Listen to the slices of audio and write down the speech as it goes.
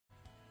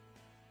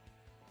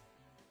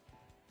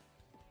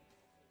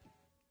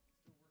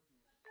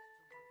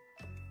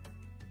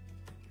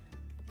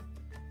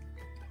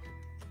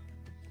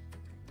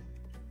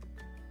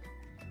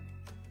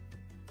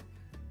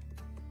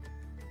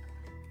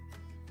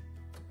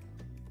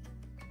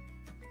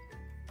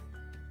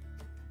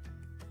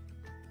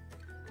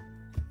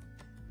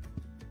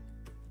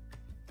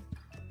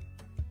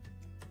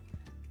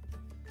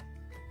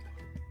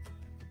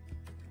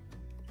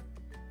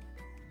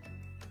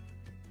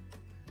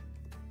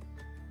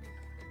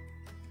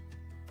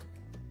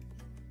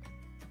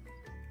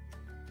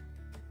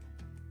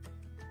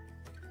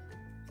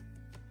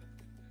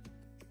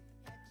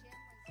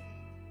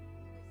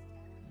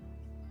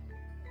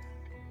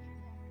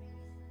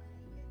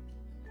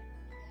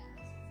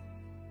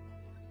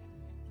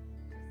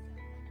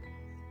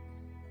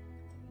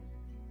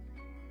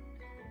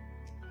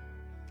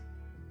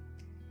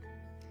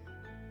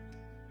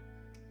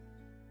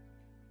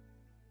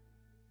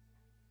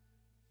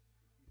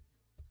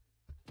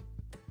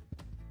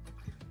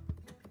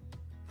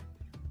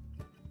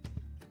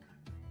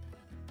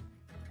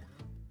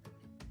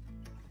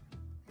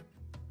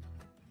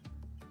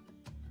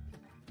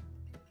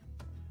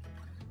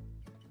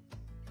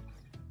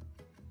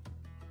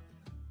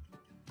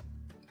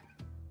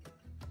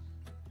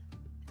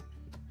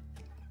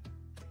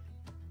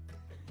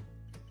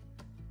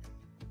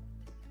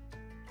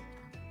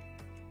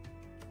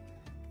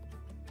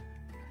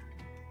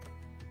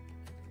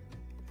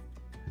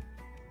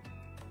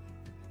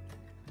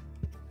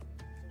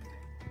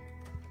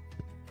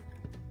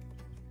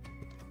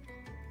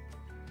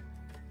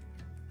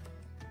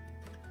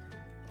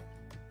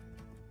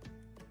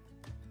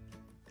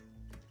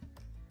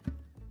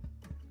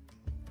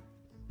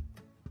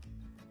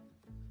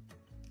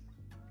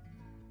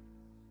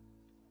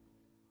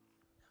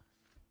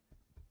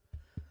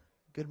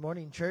Good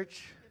morning,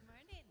 church. Good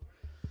morning.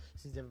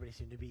 Seems everybody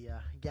seemed to be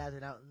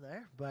gathered out in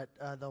there, but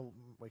they'll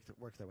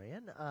work their way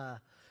in.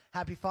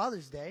 Happy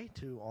Father's Day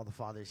to all the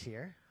fathers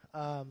here.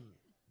 I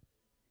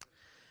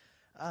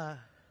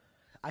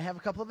have a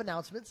couple of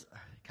announcements.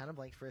 Kind of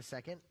blank for a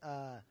second.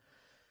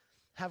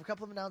 Have a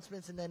couple of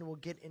announcements, and then we'll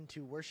get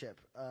into worship.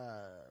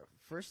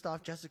 First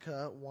off,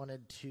 Jessica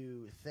wanted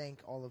to thank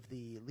all of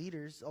the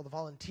leaders, all the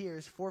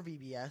volunteers for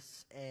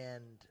VBS,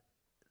 and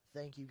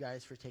thank you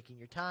guys for taking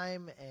your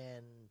time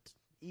and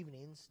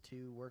evenings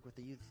to work with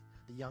the youth,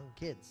 the young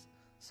kids.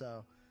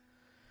 So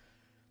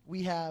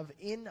we have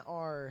in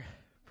our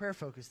prayer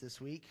focus this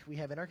week, we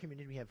have in our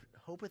community, we have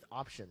Hope with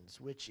Options,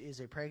 which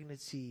is a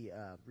pregnancy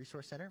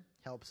resource center.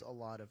 Helps a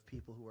lot of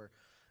people who are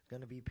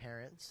going to be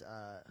parents,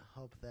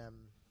 help them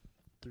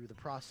through the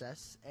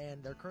process,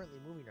 and they're currently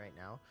moving right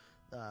now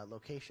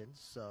locations,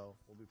 so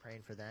we'll be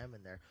praying for them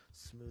and their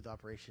smooth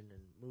operation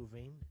and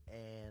moving.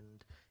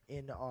 And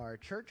in our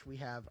church, we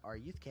have our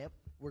youth camp.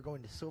 We're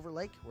going to Silver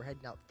Lake. We're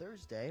heading out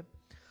Thursday,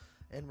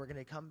 and we're going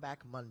to come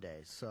back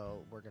Monday.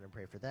 So we're going to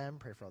pray for them,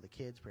 pray for all the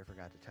kids, pray for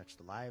God to touch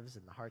the lives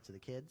and the hearts of the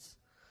kids.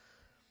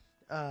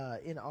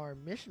 In our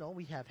missional,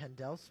 we have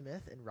Hendel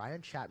Smith and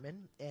Ryan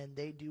Chapman, and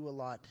they do a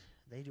lot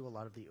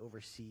of the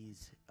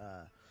overseas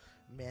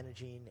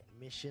managing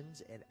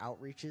missions and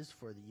outreaches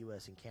for the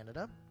U.S. and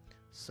Canada.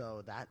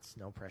 So that's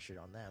no pressure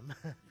on them.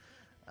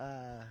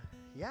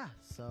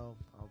 So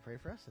I'll pray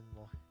for us, and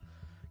we'll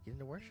get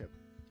into worship.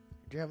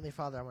 Dear Heavenly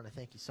Father, I want to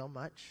thank you so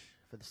much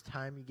for this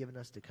time you've given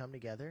us to come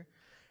together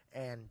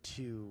and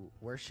to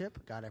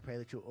worship. God, I pray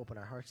that you'll open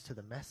our hearts to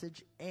the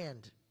message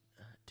and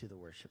to the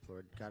worship,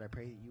 Lord. God, I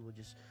pray that you will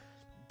just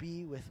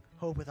be with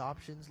Hope with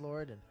Options,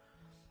 Lord,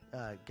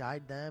 and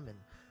guide them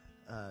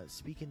and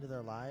speak into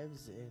their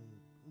lives, and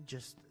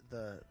just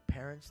the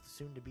parents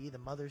soon-to-be, the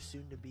mothers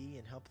soon-to-be,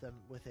 and help them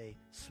with a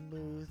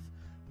smooth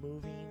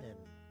moving and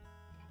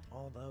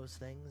all those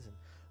things. And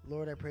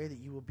Lord, I pray that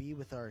you will be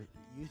with our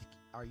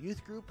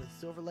youth group with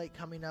Silver Lake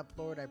coming up.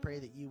 Lord, I pray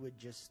that you would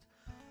just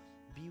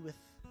be with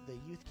the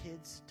youth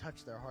kids,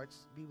 touch their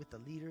hearts, be with the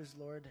leaders,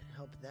 Lord,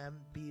 help them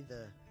be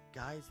the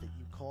guys that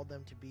you called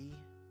them to be.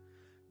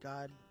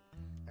 God,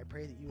 I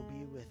pray that you will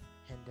be with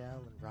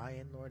Hendel and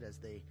Ryan, Lord, as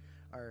they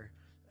are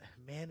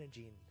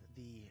managing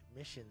the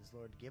missions.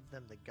 Lord, give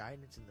them the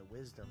guidance and the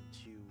wisdom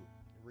to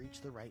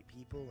reach the right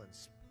people and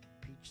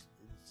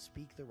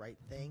speak the right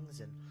things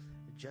and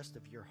just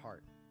of your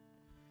heart.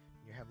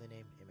 In your heavenly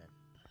name, amen.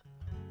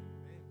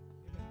 Amen.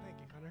 Amen. Thank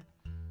you, Hunter.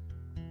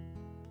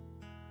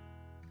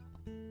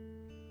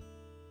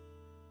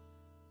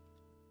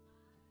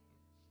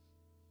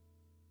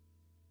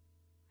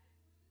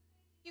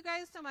 You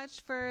guys so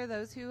much for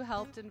those who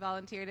helped and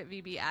volunteered at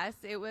VBS.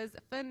 It was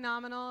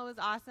phenomenal. It was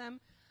awesome.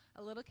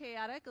 A little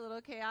chaotic, a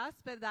little chaos,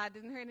 but that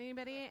didn't hurt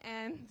anybody.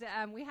 And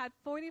we had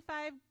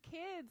 45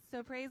 kids,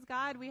 so praise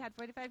God. We had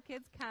 45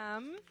 kids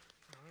come.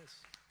 Nice.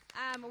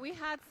 We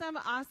had some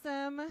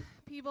awesome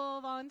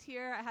people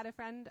volunteer. I had a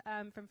friend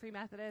from Free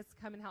Methodist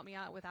come and help me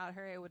out. Without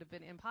her, it would have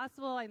been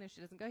impossible. I know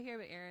she doesn't go here,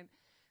 but Erin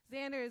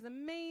Xander is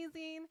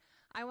amazing.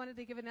 I wanted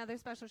to give another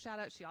special shout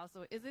out. She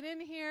also isn't in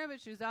here, but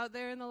she's out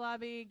there in the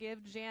lobby.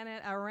 Give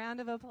Janet a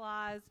round of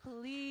applause,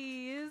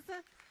 please.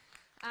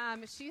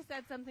 She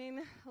said something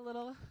a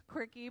little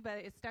quirky, but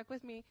it stuck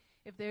with me.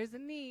 If there's a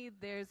need,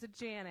 there's a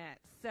Janet.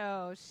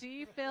 So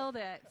she filled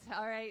it.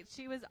 All right.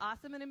 She was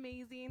awesome and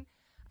amazing.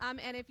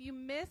 And if you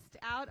missed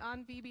out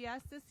on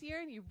VBS this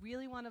year and you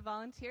really want to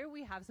volunteer,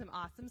 we have some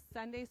awesome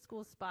Sunday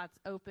school spots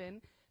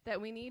open that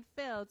we need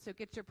filled. So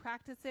get your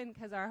practice in,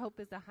 because our hope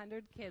is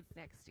 100 kids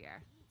next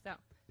year. So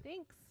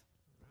thanks.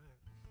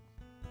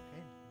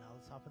 Okay, now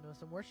let's hop into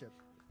some worship.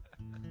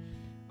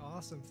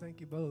 Awesome. Thank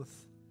you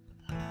both.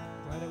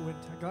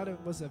 Glad it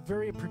was a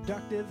very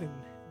productive and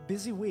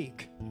busy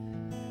week.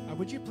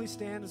 Would you please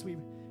stand as we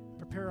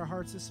prepare our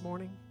hearts this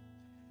morning?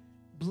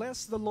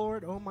 Bless the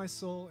Lord, O my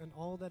soul, and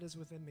all that is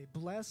within me.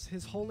 Bless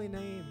his holy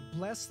name.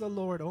 Bless the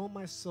Lord, O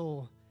my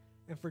soul,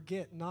 and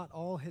forget not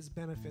all his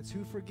benefits,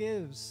 who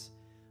forgives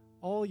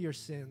all your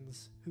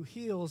sins, who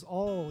heals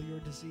all your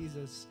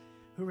diseases,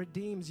 who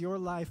redeems your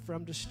life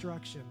from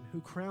destruction,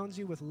 who crowns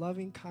you with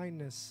loving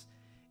kindness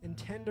and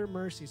tender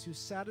mercies, who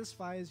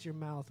satisfies your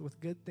mouth with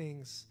good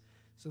things,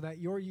 so that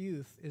your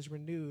youth is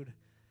renewed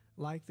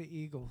like the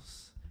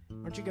eagles.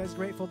 Aren't you guys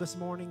grateful this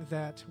morning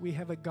that we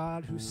have a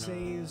God who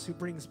saves, who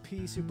brings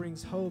peace, who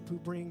brings hope, who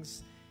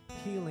brings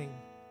healing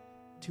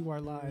to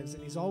our lives?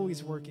 And he's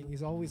always working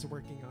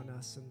on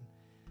us, and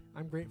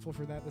I'm grateful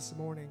for that this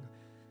morning.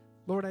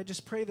 Lord, I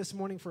just pray this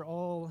morning for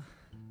all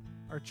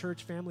our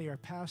church family, our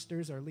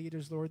pastors, our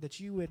leaders, Lord, that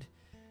you would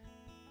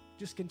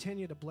just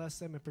continue to bless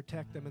them and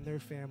protect them and their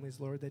families,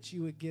 Lord, that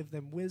you would give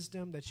them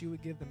wisdom, that you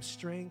would give them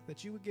strength,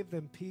 that you would give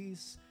them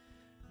peace,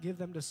 give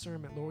them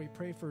discernment. Lord, we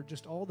pray for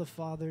just all the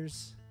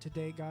fathers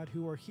today, God,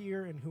 who are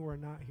here and who are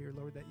not here,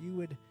 Lord, that you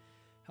would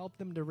help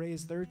them to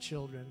raise their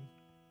children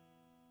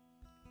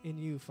in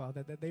you,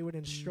 Father, that they would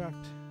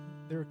instruct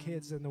their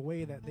kids in the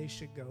way that they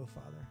should go,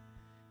 Father.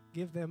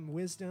 Give them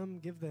wisdom,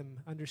 give them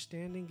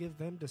understanding, give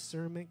them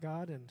discernment,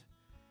 God, and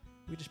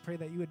We just pray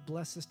that you would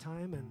bless this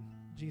time in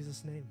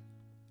Jesus' name.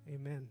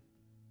 Amen.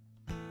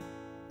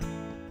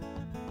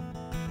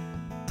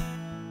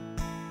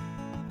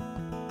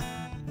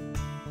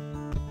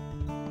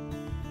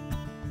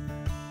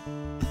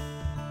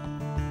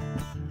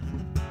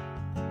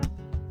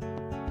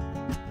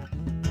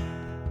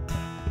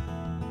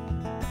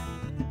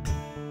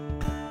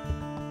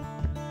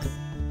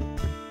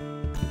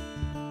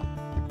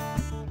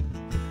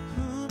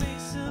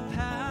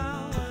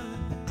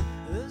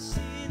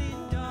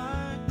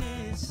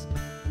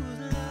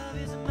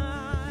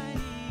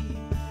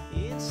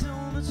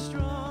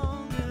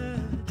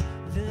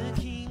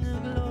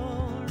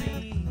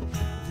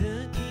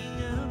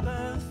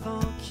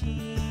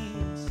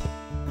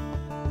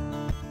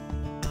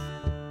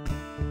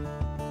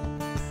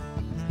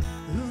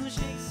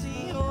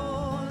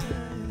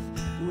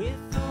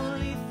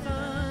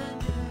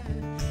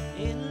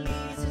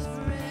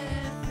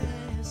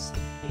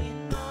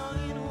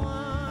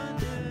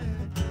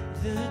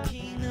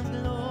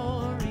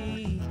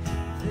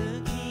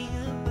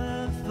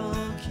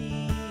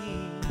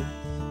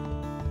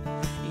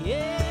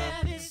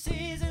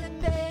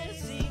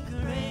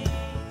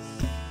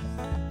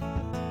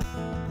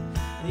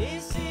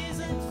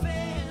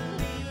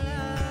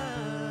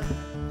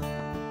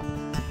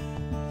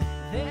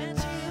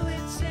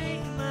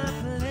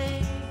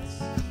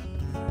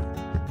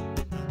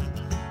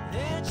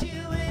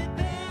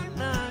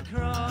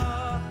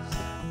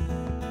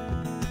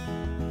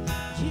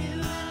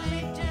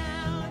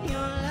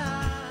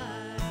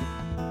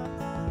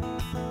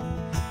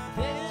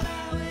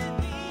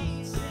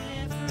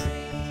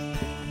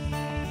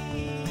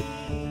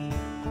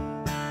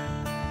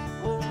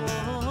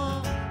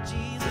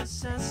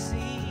 I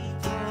see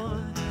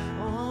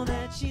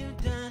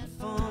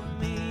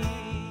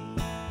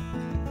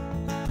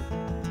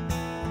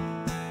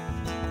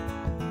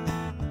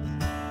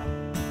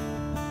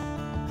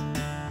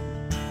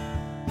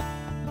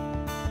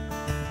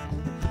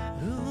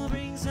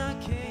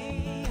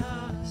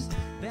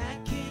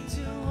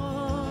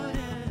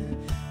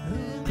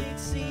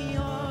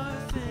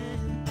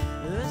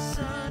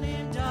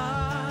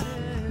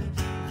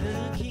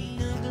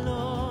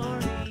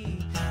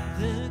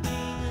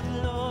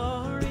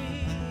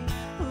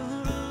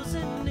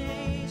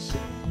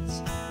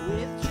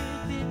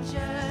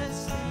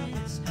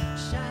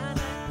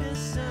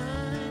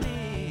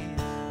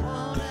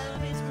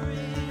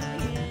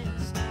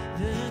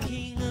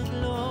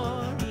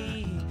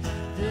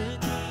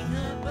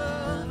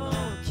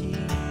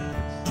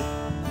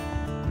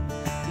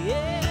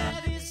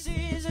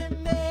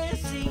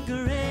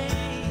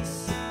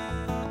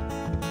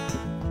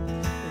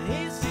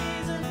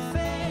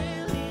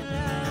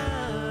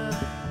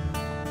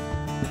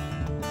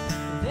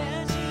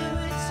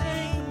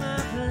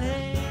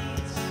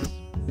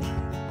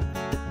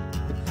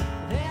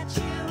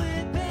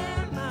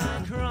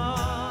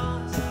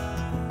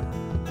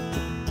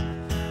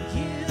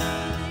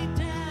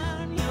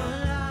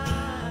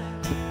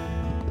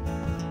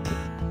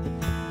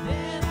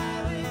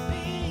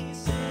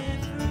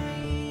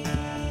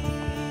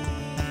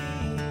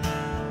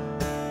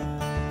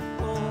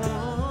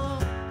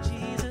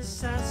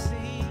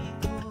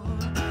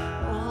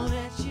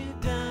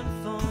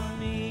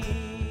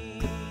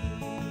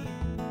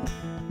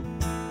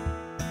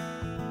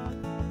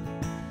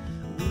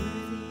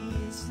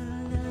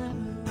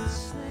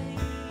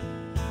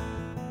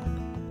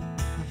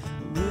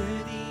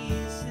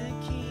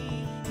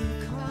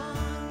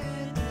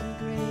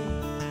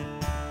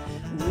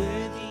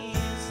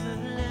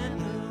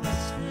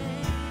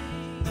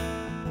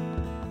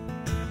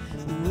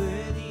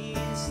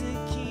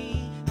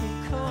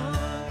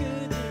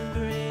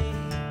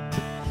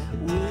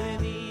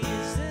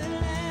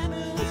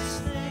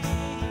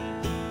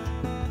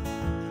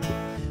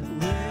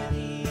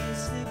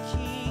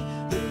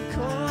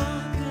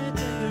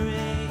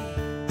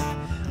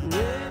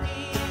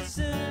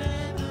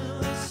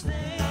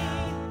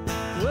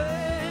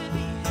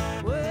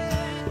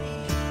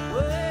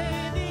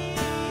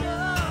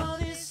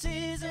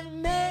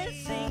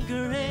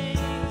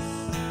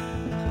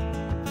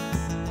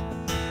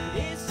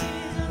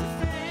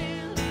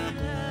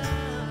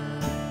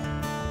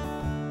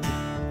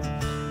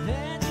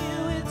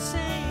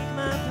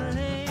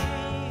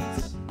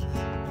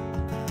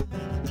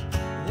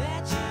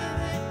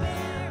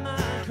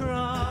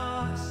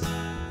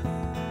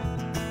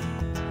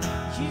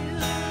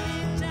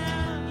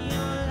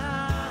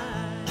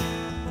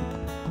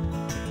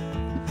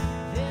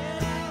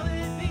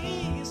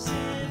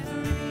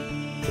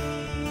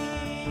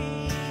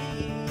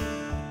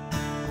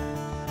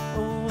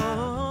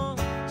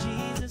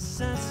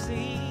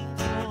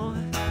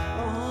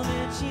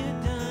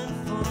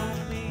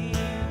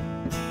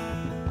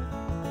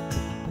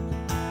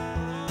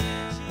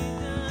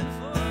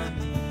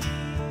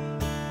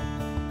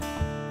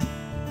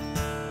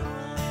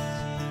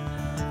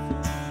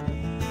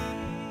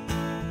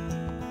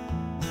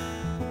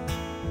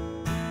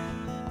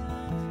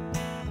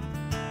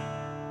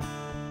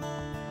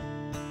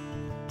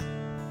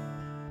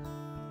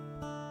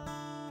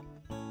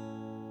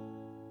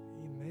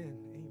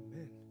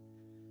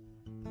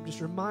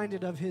just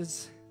reminded of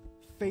his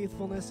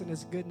faithfulness and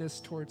his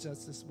goodness towards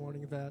us this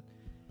morning, that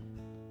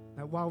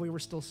while we were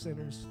still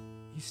sinners,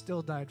 he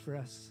still died for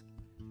us.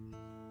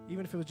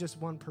 Even if it was just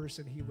one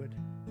person, he would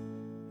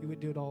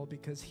do it all,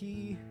 because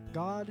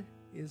God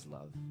is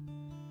love.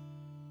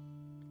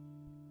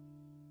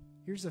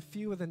 Here's a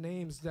few of the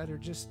names that are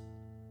just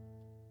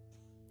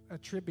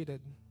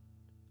attributed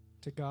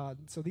to God.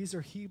 So these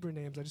are Hebrew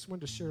names. I just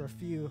wanted to share a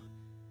few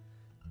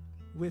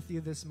with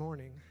you this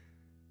morning,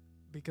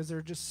 because there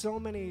are just so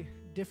many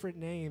different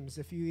names.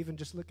 If you even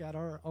just look at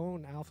our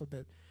own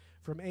alphabet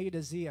from A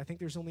to Z, I think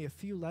there's only a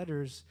few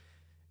letters.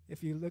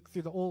 If you look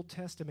through the Old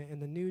Testament and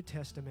the New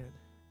Testament,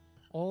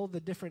 all the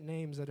different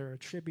names that are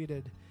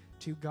attributed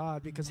to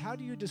God, because how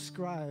do you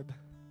describe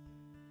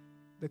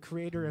the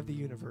creator of the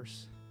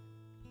universe?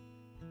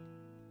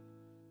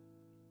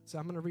 So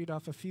I'm going to read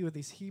off a few of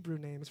these Hebrew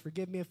names.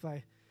 Forgive me if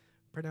I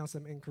pronounce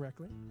them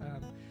incorrectly.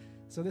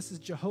 So this is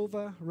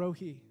Jehovah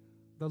Rohi,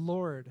 the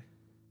Lord,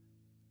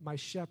 my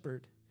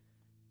shepherd.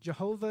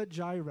 Jehovah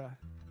Jireh,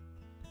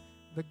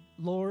 the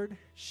Lord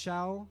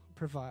shall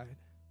provide.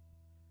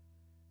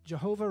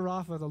 Jehovah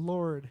Rapha, the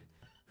Lord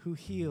who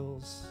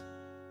heals.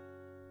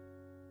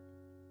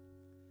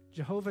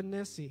 Jehovah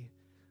Nissi,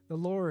 the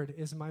Lord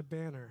is my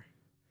banner.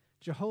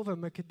 Jehovah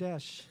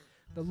Mekadesh,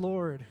 the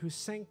Lord who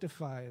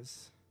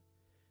sanctifies.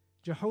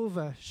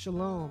 Jehovah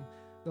Shalom,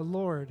 the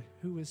Lord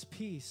who is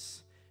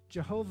peace.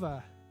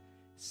 Jehovah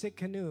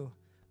Sikkenu,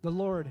 the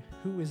Lord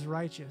who is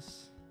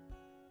righteous.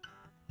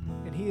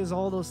 And he is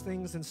all those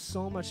things and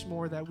so much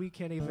more that we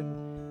can't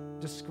even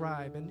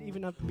describe. And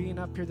even being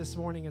up here this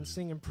morning and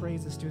singing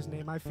praises to his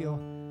name, I feel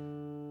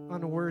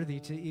unworthy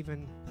to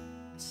even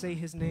say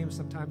his name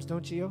sometimes,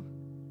 don't you?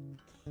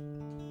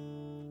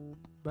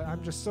 But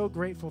I'm just so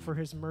grateful for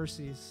his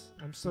mercies.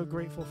 I'm so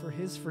grateful for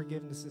his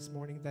forgiveness this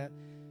morning, that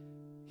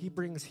he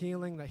brings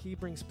healing, that he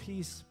brings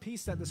peace,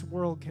 peace that this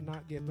world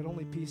cannot give, but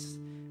only peace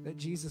that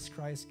Jesus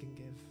Christ can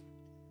give.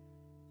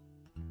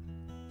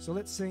 So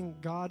let's sing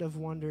God of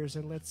Wonders,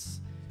 and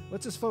let's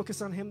just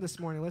focus on him this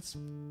morning. Let's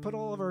put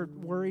all of our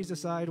worries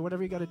aside.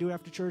 Whatever you got to do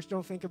after church,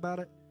 don't think about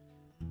it.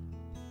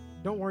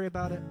 Don't worry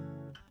about it.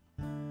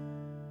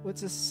 Let's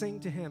just sing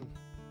to him.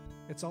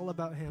 It's all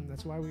about him.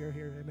 That's why we are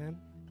here. Amen.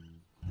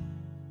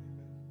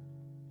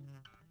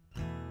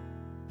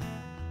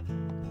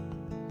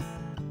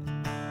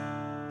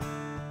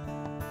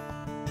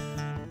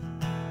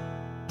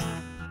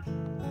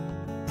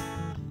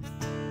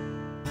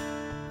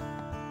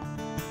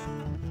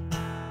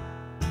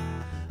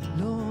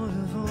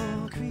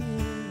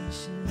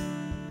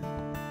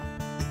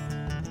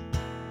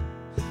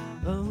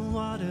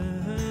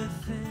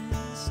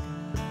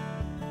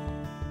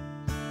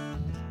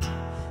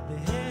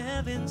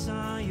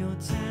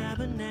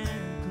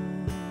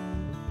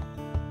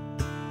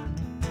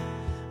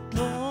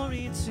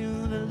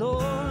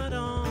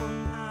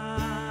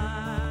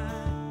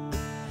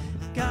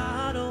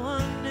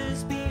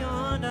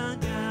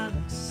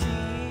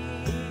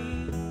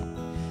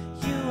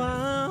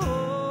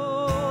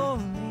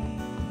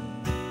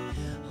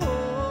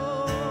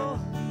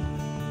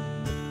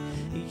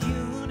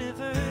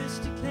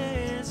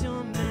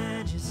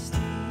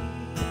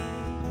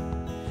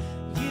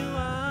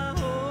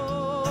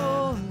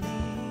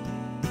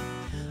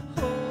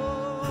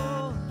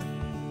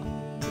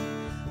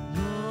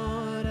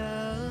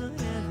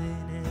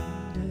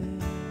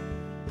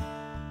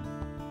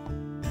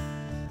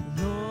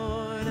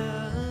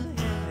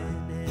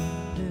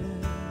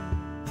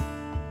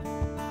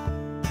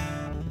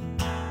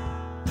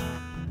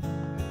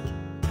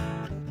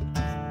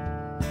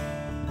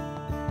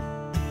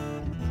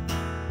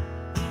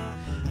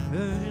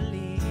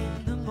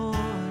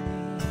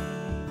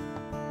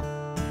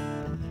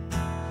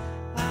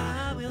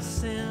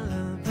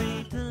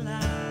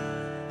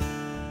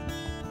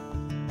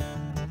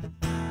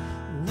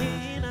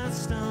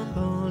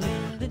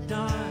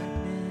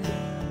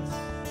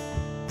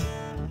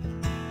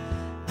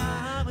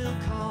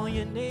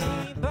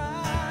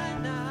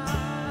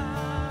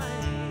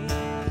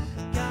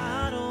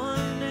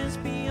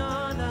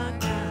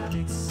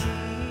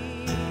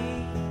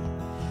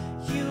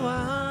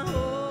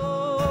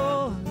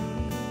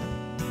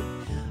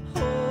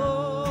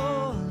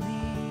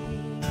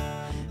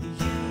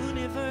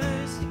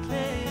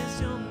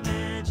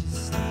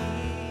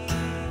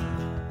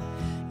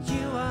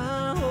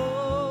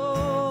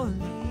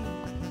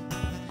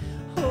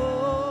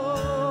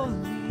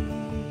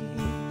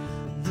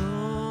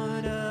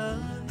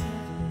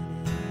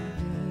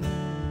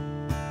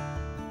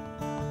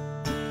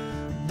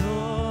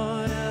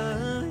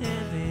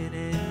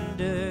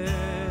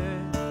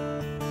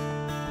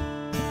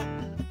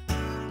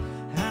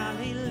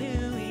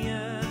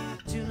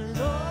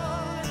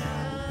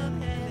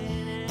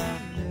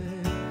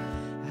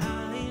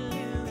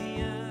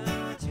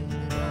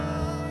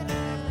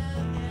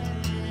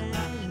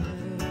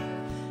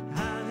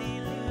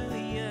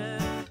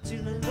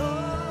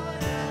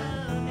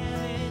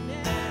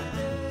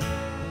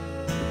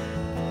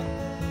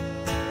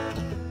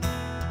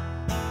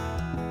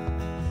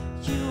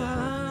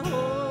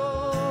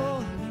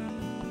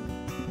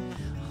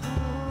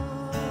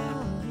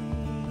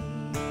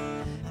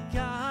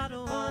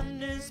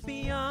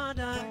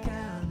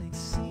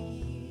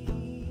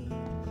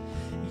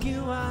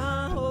 You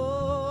are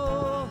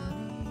holy,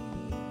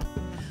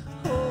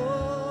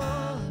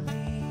 holy.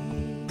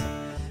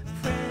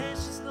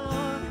 Precious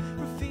Lord,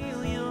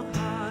 reveal your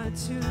heart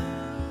to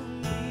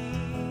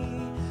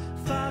me.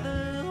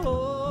 Father,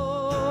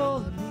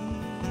 holy,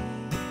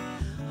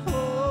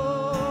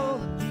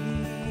 holy.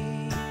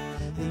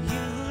 The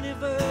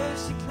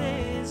universe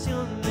declares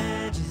your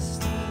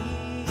majesty.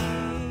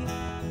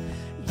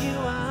 You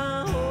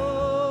are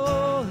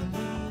holy,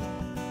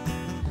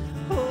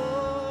 holy,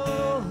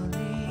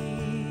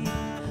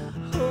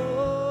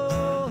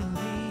 holy,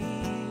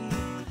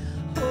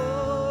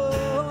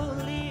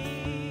 holy.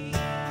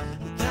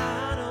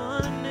 God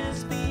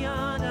wonders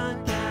beyond our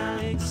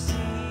galaxy.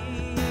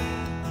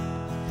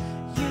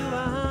 You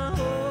are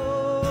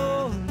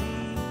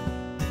holy,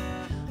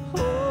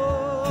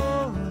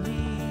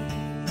 holy.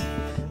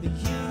 The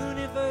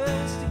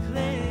universe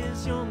declares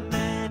your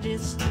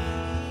majesty.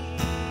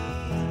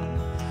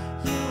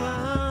 You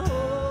are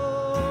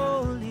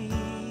holy,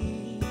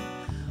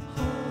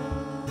 holy,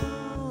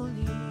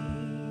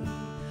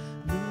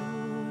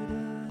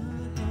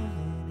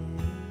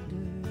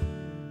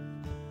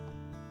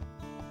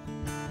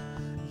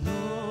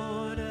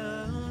 Lord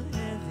of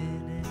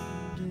heaven and earth. Lord of heaven and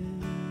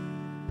earth.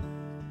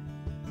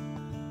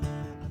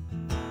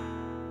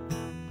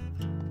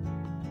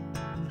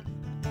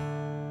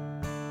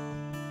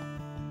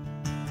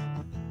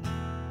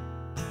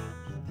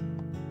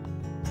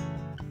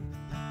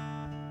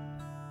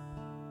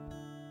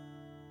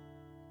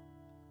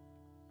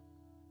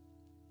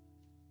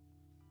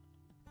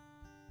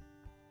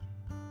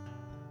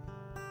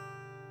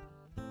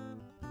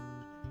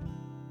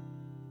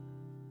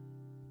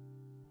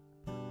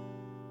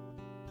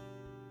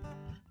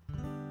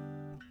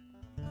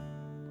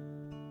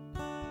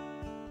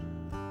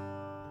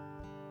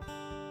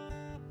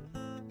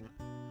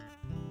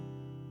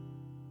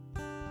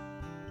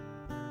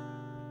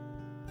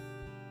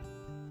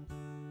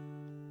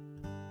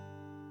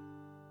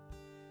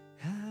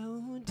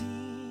 How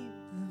deep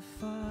the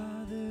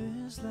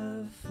Father's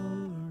love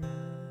for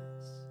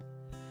us,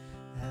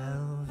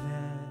 how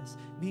vast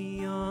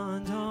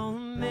beyond all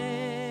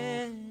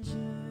measure,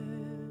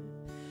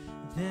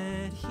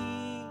 that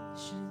He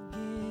should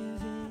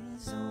give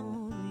His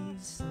only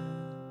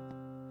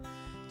Son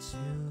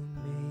to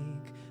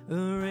make a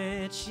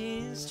wretch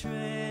His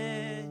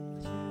treasure.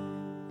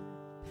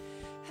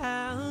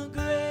 How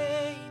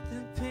great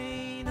the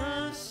pain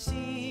of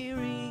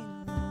searing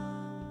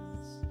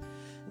loss.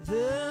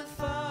 The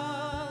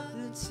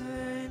Father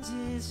turns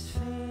His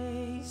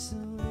face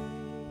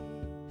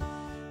away,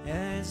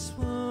 as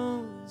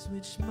wounds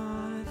which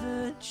mar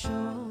the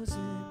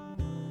chosen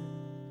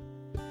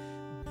one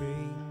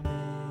bring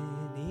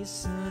many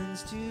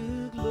sons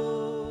to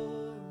glory.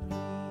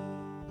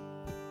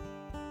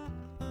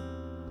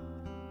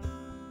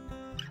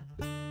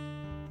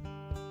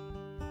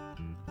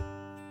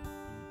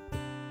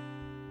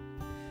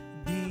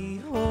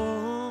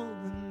 Behold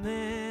the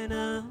man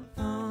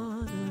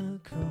upon the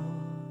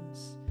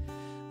cross,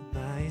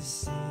 my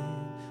sin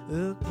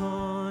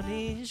upon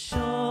His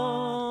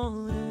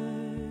shoulders,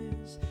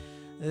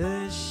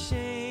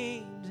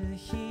 ashamed to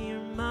hear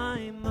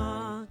my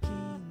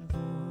mocking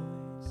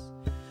voice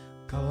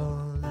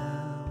call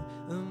out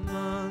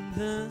among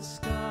the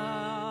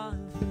scoffers.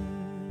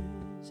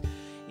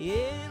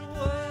 It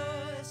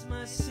was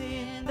my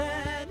sin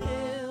that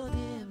held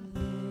Him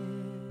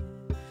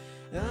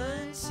there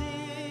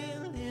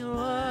until it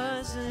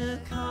was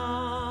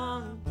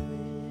accomplished.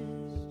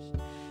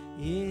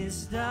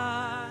 His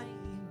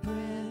dying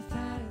breath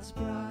has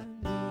brought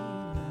me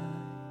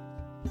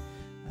life.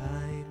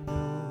 I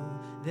know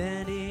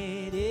that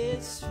it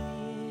is finished.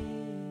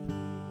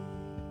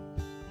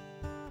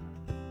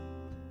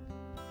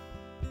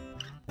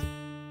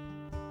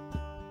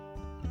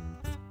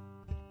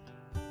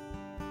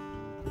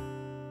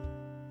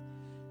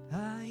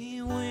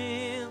 I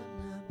will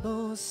not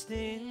boast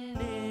in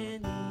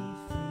anything,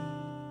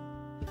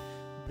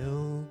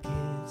 no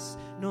gifts,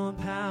 nor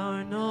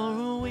power,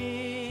 nor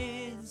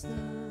wisdom,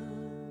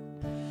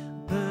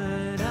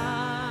 but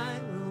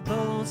I will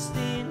boast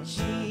in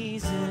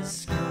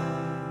Jesus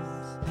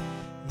Christ,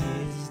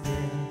 His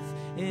death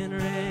and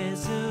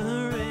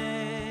resurrection.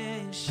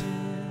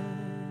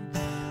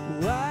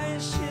 Why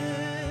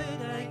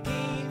should I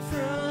gain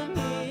from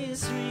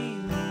His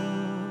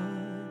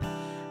reward?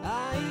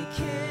 I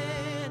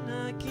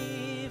cannot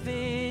give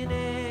an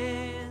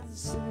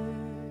answer,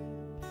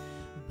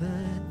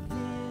 but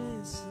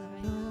this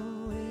I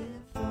know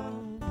with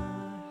all my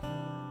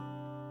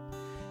heart.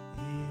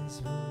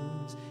 His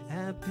wounds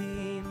have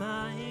paid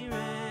my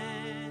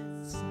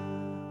ransom.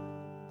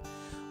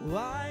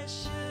 Why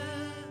should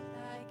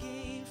I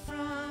gain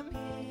from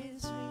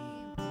His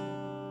reward?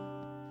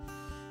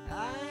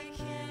 I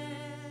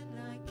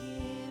cannot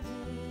give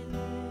an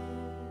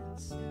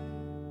answer,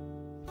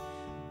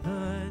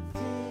 but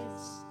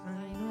this I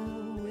know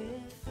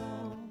with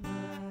all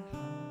my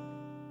heart.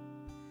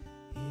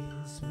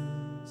 His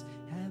wounds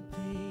have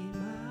paid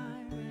my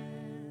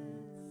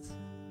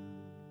ransom,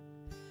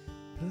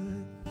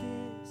 but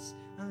this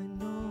I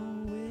know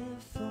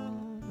with all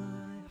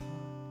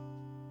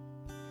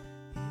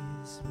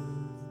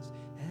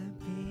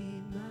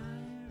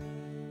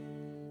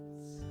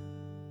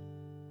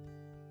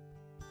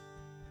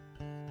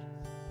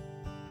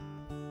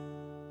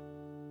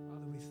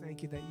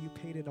thank you that you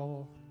paid it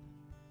all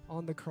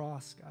on the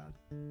cross, God.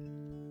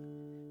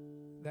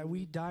 That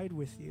we died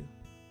with you.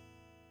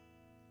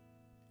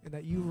 And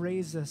that you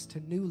raised us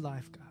to new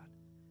life, God.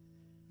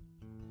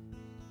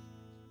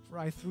 For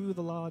I, through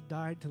the law,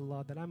 died to the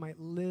law, that I might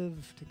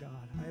live to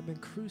God. I have been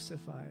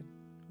crucified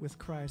with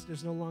Christ.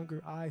 There's no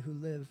longer I who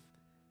live,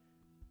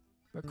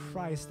 but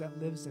Christ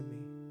that lives in me.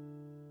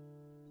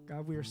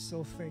 God, we are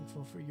so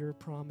thankful for your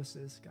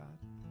promises, God.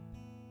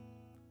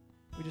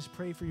 We just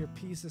pray for your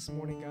peace this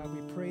morning, God.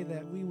 We pray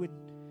that we would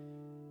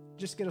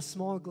just get a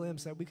small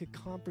glimpse, that we could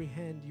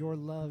comprehend your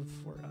love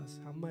for us,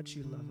 how much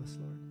you love us,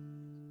 Lord.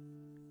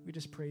 We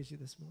just praise you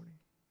this morning.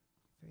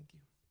 Thank you.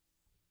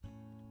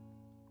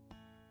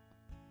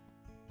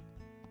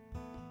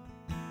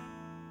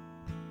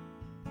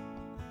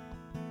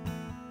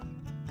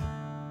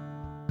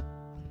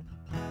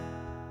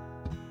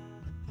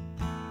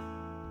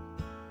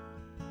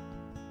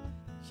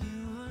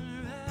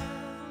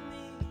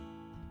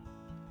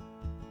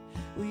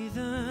 With a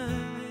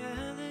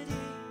melody,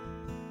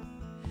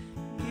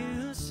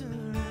 you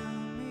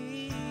surround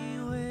me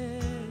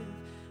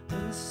with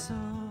a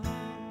song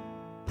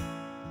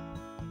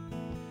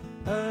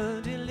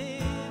of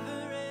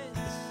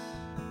deliverance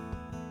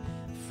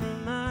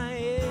from my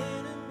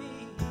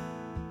enemies,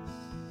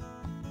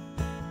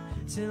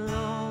 till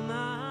all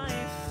my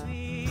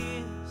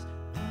fears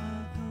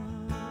are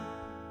gone.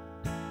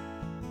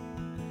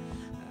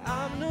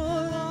 I'm no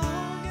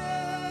longer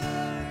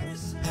a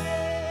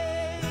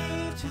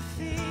slave to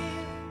fear.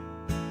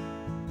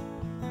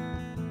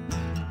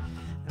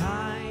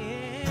 I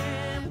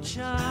am a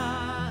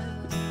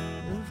child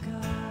of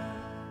God.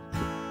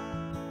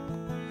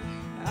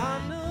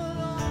 I'm no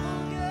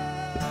longer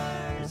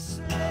a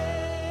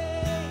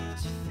slave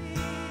to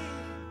fear.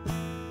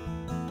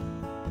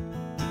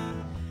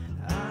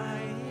 I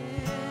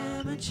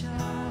am a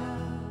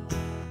child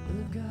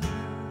of God.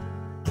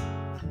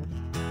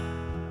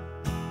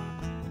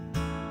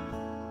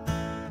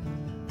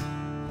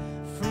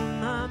 From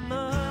my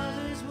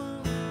mother's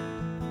womb,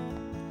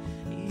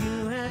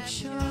 you have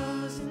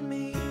chosen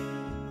me.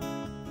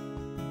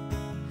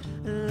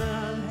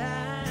 Love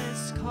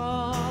has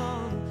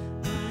called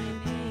my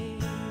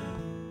name.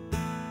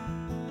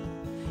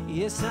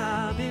 Yes,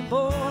 I've been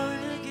born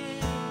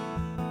again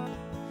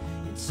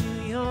into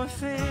your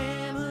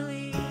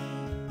family.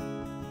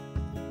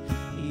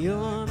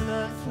 Your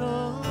blood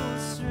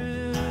flows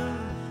through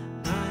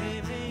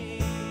my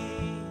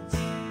veins.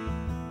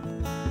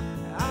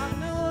 I'm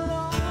no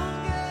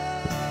longer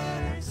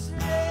a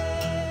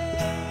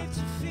slave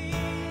to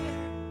fear.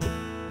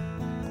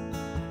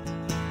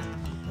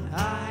 I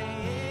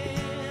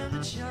am a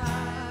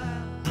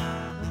child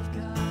of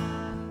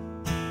God.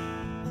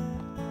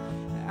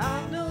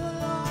 I'm no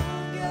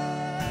longer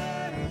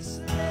a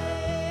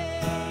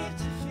slave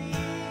to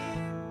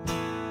fear.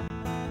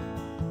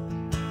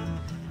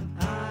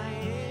 I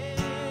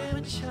am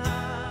a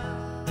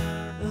child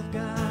of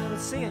God.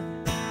 Let's sing it.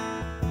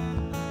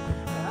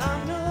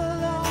 I'm no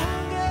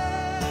longer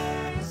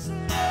a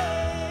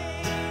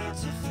slave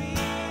to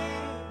fear.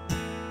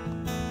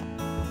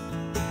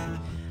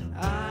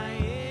 I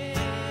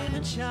am a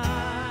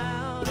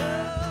child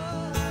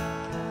of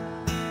God.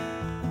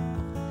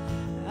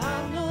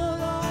 I'm no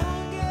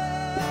longer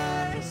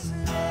a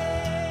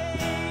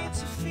slave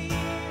to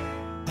fear.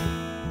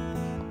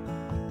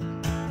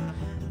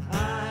 I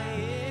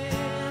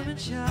am a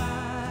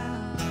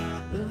child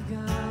of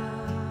God.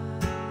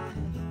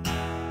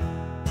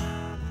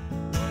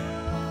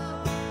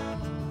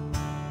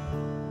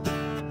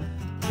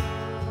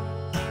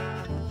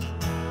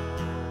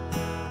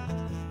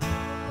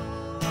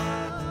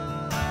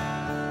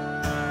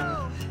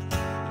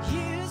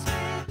 You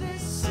split the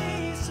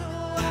sea so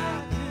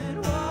I could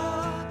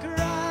walk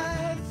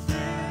right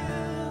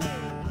through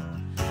it.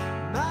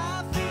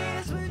 My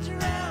fears would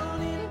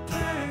drown in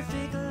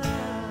perfect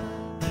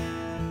love.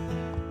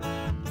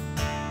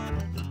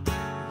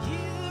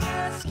 You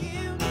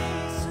rescued me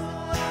so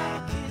I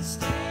could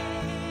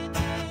stand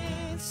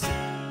and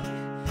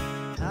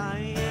sing. I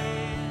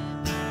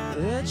am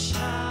a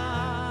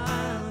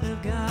child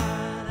of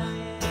God. I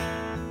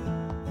am.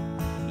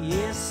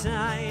 Yes,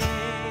 I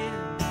am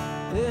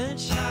a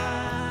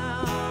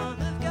child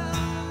of God.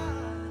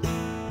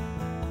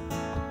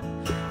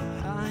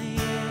 I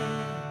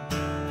am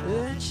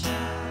a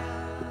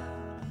child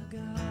of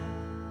God.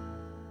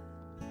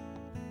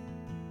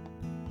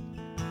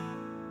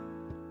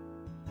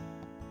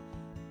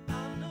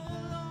 I'm no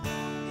longer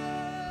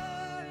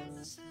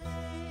a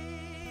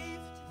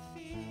slave to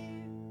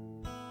fear.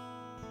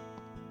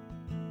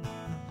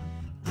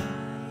 I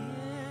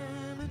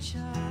am a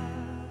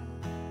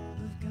child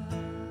of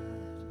God.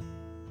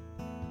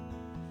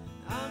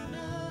 I'm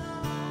no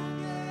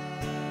longer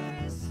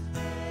a slave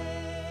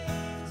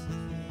to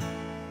fear.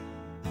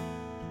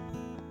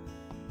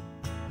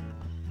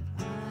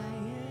 I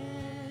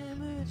am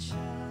a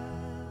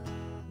child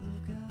of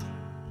God.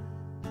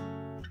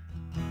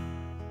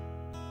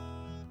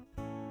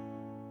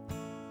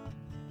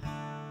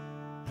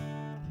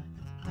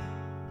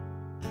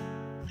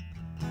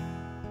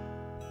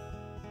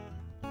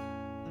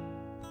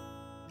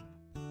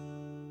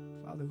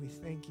 Father, we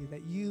thank you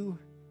that you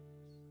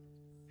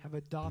have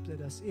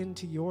adopted us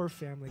into your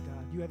family,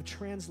 God. You have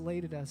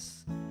translated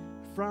us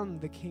from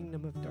the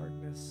kingdom of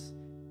darkness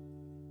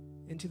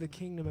into the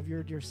kingdom of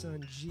your dear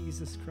Son,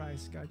 Jesus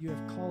Christ, God. You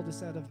have called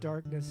us out of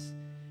darkness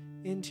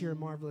into your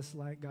marvelous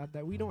light, God,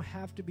 that we don't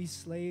have to be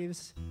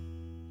slaves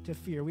to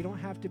fear. We don't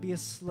have to be a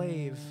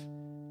slave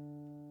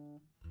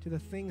to the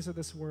things of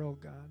this world,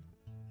 God,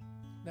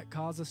 that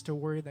cause us to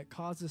worry, that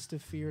cause us to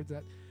fear,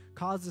 that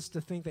cause us to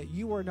think that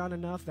you are not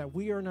enough, that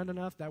we are not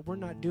enough, that we're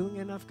not doing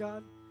enough,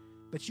 God.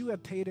 But you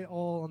have paid it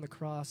all on the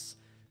cross,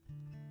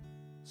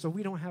 so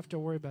we don't have to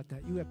worry about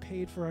that. You have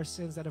paid for our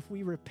sins, that if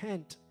we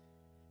repent,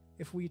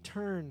 if we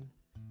turn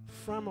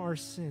from our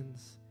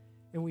sins,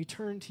 and we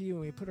turn to you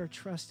and we put our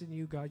trust in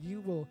you, God,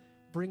 you will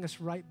bring us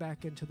right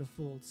back into the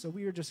fold. So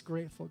we are just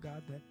grateful,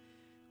 God, that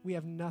we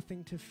have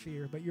nothing to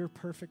fear, but your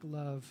perfect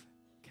love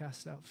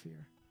casts out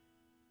fear.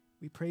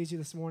 We praise you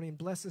this morning.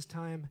 Bless this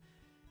time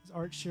as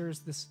Art shares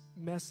this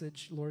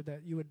message, Lord,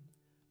 that you would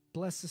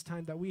bless this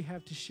time that we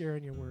have to share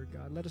in your word,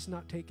 God. Let us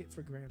not take it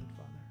for granted,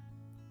 Father.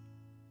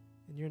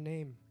 In your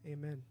name,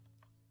 amen.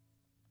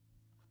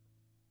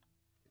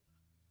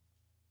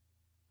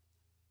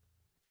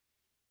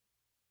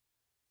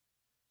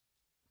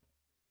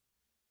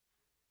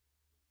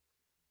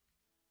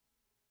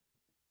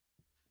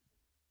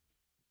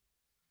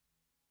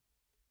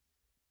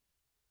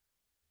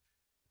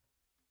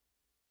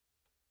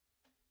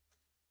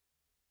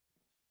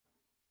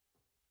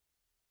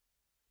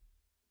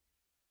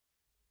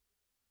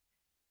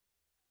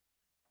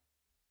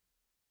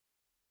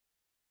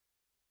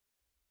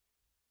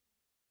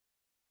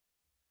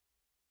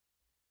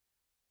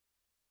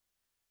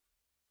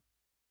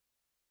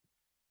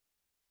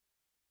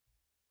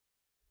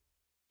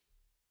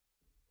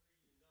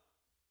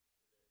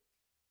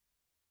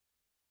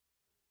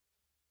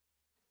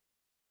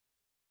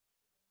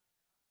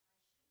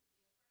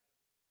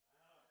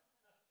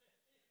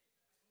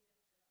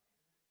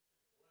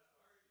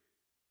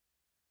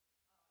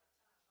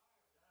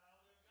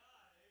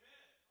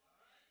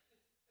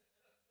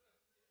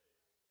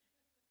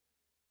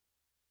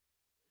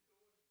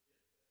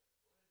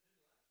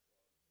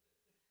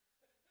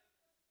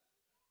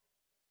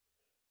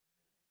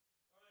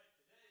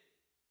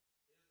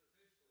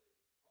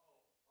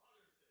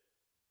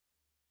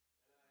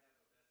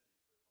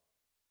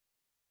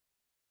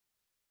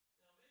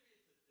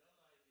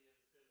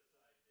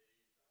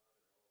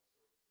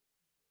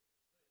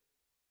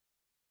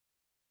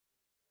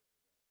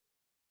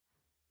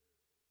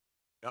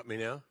 Got me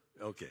now?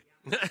 Okay.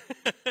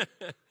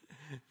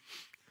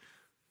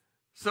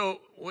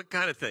 So, what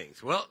kind of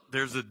things? Well,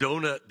 there's a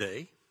donut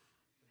day,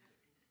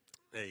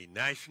 a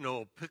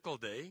national pickle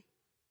day,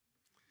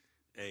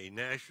 a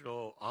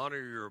national honor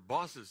your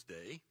bosses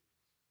day.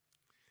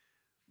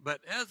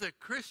 But as a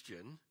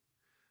Christian,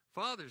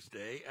 Father's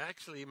Day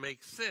actually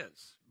makes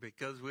sense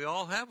because we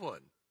all have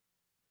one.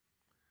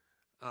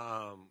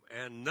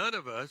 And none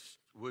of us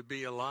would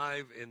be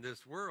alive in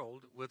this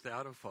world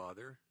without a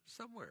father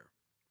somewhere.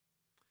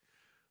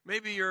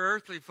 Maybe your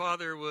earthly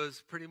father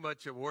was pretty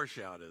much a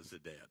washout as a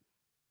dad.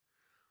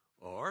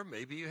 Or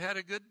maybe you had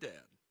a good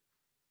dad.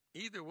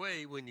 Either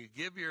way, when you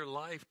give your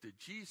life to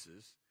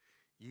Jesus,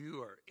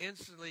 you are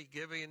instantly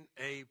giving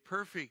a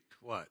perfect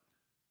what?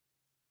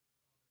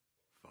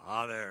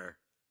 Father,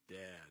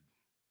 dad.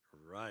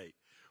 Right.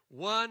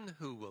 One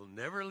who will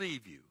never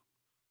leave you,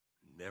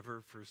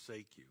 never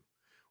forsake you.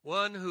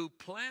 One who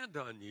planned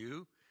on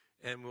you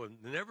and will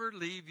never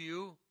leave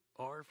you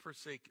or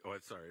forsake. Oh,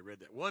 sorry, I read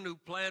that. One who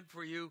planned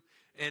for you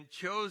and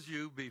chose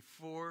you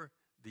before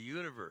the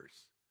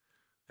universe.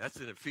 That's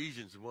in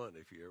Ephesians 1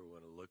 if you ever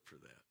want to look for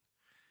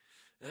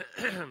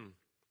that.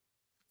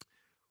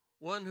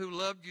 One who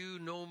loved you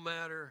no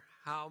matter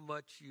how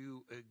much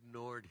you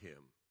ignored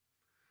him,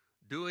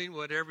 doing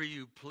whatever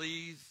you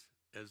please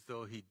as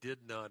though he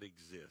did not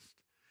exist.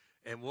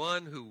 And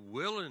one who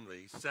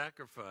willingly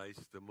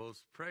sacrificed the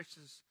most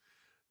precious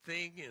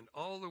thing in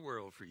all the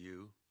world for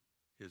you,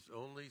 his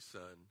only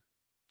Son,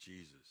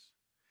 Jesus.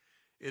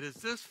 It is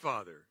this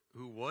Father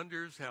who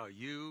wonders how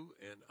you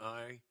and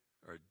I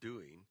are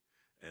doing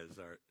as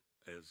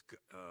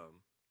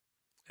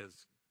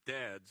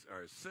dads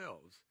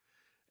ourselves,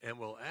 and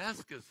will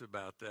ask us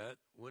about that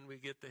when we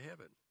get to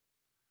heaven.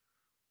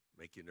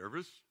 Make you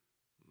nervous?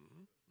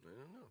 I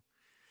don't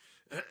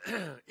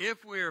know.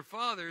 If we're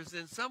fathers,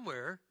 then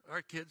somewhere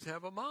our kids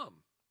have a mom.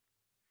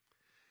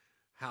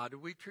 How do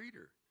we treat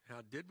her?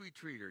 How did we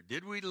treat her?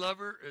 Did we love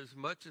her as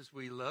much as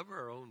we love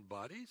our own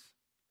bodies?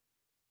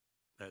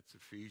 That's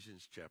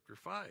Ephesians chapter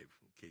 5,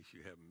 in case you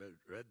haven't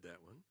read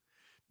that one.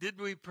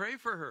 Did we pray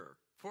for her,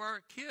 for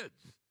our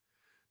kids?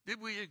 Did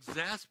we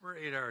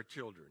exasperate our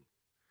children?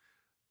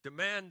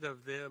 Demand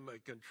of them a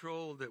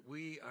control that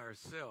we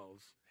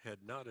ourselves had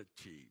not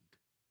achieved?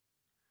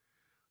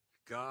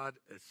 God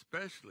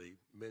especially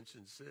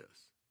mentions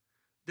this.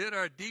 Did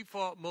our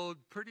default mode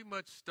pretty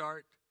much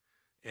start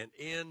and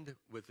end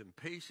with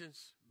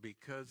impatience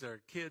because our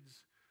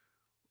kids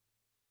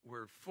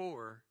were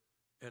 4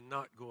 and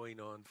not going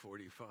on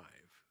 45?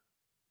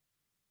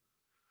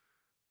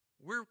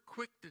 We're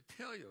quick to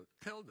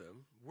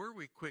were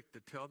we quick to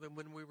tell them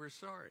when we were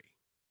sorry,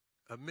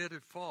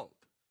 admitted fault,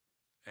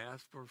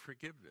 asked for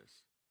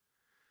forgiveness?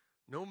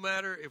 No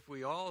matter if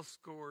we all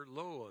score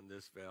low on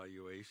this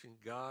valuation,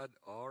 God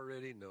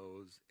already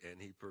knows, and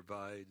he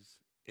provides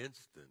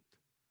instant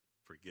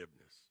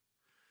forgiveness,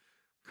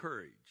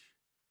 courage,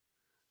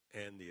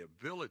 and the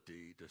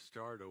ability to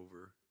start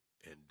over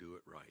and do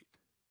it right.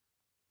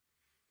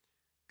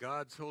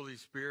 God's Holy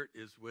Spirit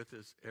is with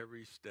us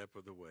every step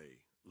of the way,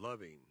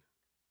 loving,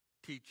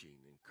 teaching,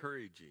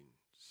 encouraging,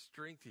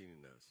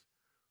 strengthening us.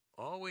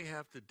 All we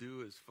have to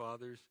do as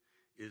fathers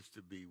is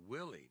to be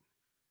willing.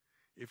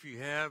 If you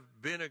have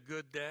been a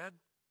good dad,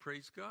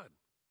 praise God.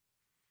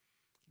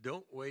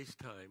 Don't waste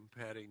time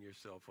patting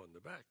yourself on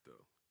the back,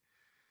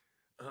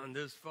 though. On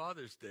this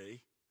Father's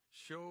Day,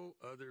 show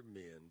other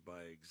men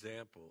by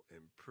example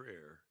and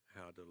prayer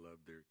how to love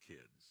their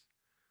kids.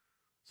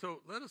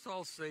 So let us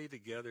all say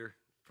together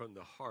from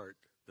the heart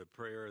the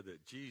prayer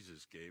that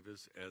Jesus gave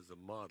us as a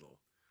model.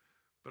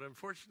 But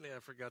unfortunately, I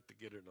forgot to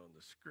get it on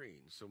the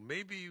screen. So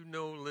maybe you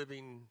know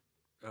Living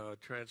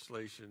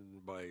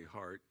Translation by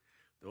heart.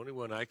 The only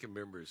one I can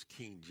remember is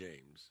King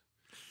James.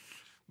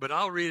 But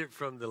I'll read it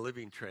from the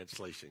Living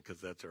Translation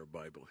because that's our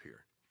Bible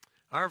here.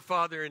 Our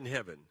Father in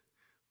heaven,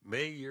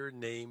 may your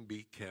name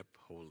be kept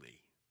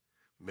holy.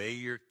 May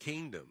your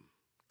kingdom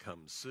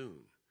come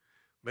soon.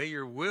 May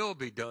your will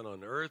be done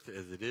on earth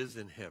as it is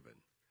in heaven.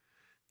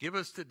 Give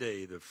us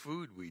today the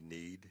food we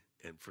need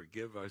and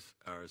forgive us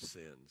our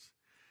sins,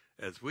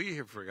 as we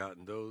have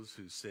forgotten those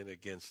who sin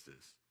against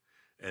us.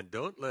 And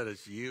don't let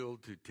us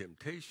yield to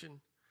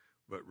temptation,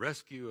 but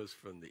rescue us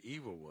from the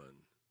evil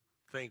one.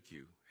 Thank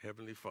you,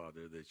 Heavenly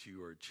Father, that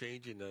you are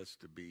changing us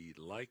to be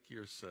like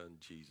your Son,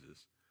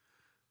 Jesus.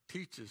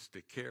 Teach us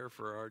to care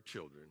for our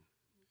children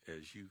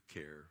as you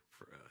care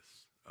for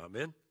us.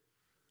 Amen?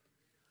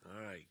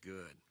 All right,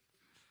 good.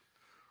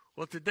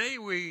 Well, today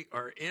we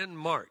are in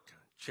Mark,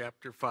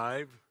 chapter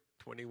 5,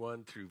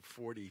 21 through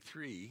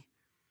 43,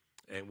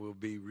 and we'll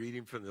be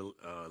reading from the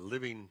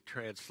Living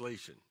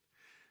Translation.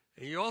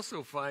 And you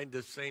also find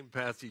the same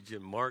passage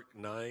in Mark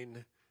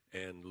 9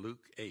 and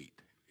Luke 8,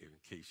 in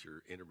case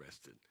you're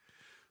interested.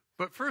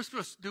 But first,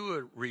 let's do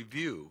a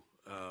review.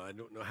 I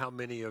don't know how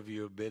many of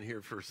you have been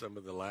here for some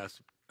of the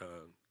last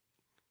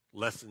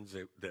lessons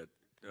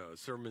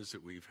sermons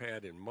that we've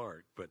had in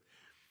Mark. But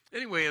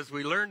anyway, as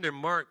we learned in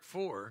Mark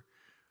 4,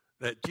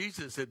 that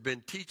Jesus had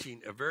been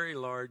teaching a very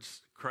large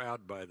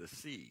crowd by the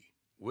sea,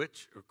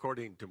 which,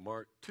 according to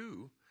Mark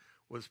 2,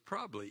 was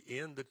probably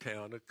in the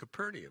town of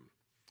Capernaum,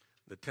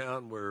 the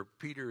town where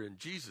Peter and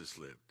Jesus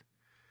lived.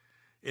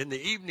 In the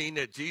evening,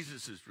 at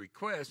Jesus'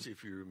 request,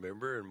 if you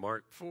remember in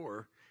Mark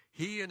 4,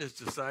 he and his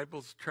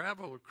disciples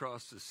traveled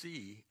across the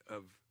Sea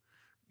of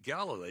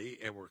Galilee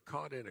and were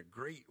caught in a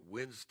great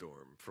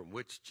windstorm from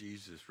which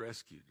Jesus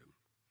rescued them.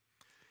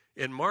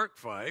 In Mark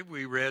 5,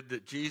 we read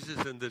that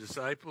Jesus and the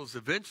disciples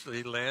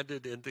eventually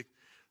landed in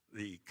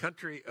the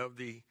country of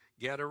the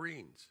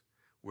Gadarenes,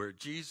 where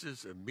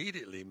Jesus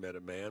immediately met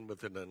a man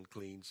with an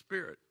unclean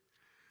spirit.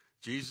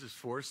 Jesus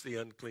forced the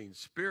unclean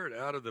spirit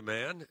out of the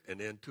man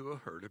and into a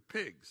herd of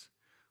pigs,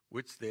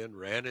 which then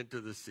ran into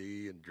the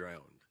sea and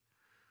drowned.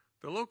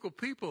 The local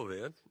people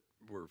then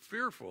were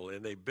fearful,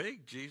 and they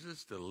begged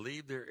Jesus to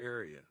leave their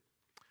area.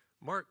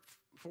 Mark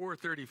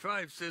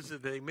 4:35 says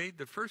that they made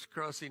the first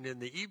crossing in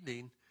the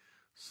evening.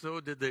 So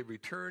did they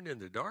return in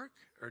the dark,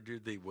 or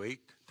did they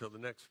wait till the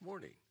next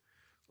morning?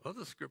 Well,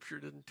 the scripture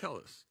didn't tell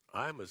us.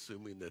 I'm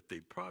assuming that they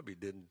probably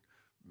didn't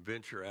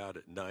venture out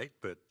at night,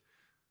 but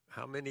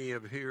how many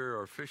of here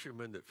are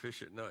fishermen that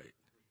fish at night?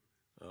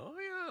 Oh,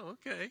 yeah,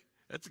 okay.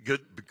 That's a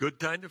good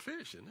time to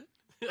fish, isn't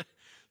it?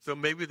 So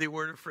maybe they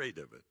weren't afraid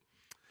of it.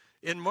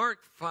 In Mark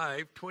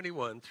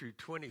 5:21 through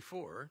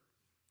 24,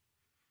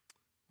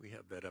 we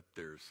have that up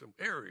there. So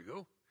there we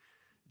go.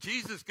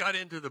 Jesus got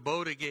into the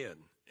boat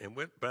again and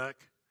went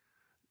back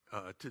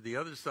to the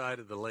other side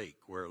of the lake,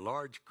 where a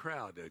large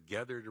crowd had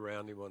gathered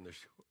around him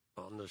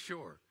on the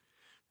shore.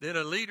 Then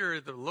a leader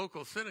of the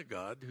local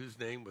synagogue, whose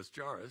name was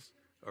Jairus,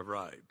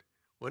 arrived.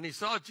 When he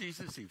saw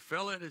Jesus, he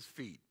fell at his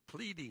feet,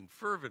 pleading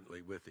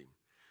fervently with him.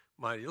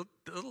 "My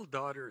little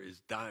daughter is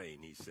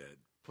dying," he said.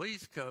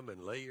 "Please come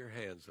and lay your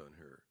hands on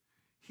her.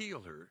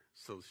 Heal her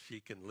so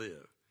she can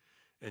live."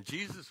 And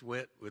Jesus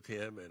went with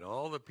him, and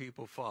all the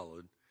people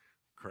followed,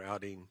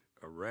 crowding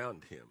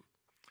around him.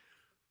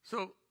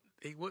 So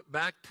he went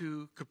back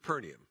to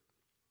Capernaum.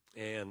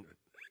 And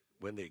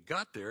when they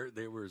got there,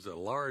 there was a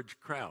large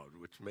crowd,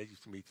 which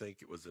makes me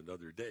think it was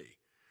another day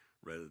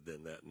rather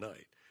than that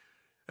night.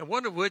 And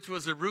one of which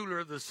was a ruler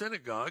of the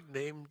synagogue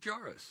named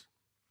Jairus.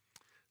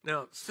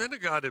 Now,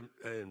 synagogue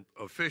and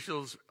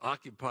officials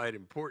occupied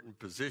important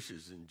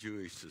positions in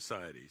Jewish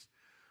societies.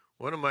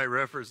 One of my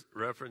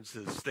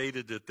references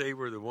stated that they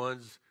were the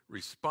ones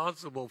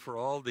responsible for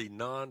all the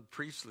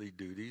non-priestly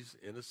duties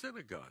in a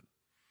synagogue.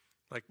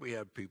 Like we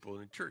have people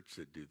in church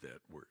that do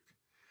that work.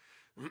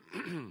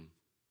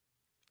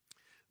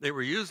 They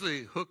were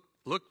usually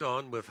looked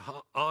on with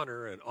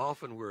honor and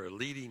often were a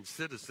leading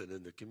citizen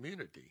in the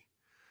community.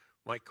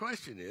 My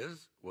question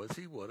is, was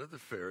he one of the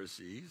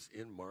Pharisees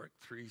in Mark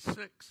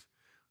 3:6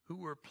 who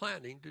were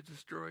planning to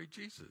destroy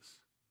Jesus?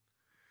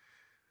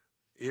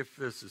 If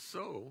this is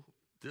so,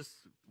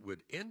 this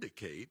would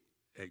indicate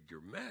a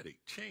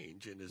dramatic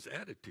change in his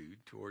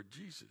attitude toward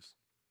Jesus.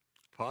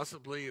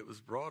 Possibly it was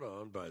brought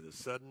on by the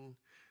sudden,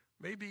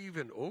 maybe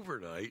even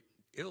overnight,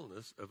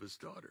 illness of his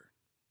daughter.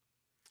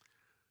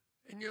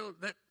 And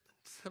that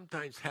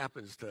sometimes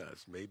happens to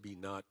us. Maybe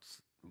not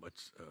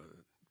much a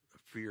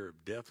fear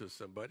of death of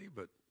somebody,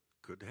 but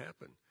could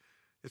happen.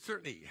 It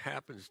certainly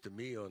happens to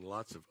me on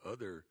lots of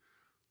other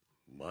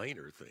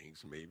minor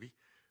things, maybe.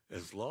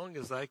 As long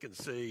as I can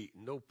say,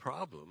 no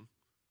problem,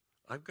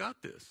 I've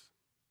got this.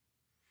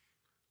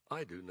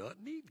 I do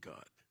not need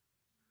God.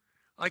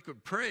 I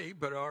could pray,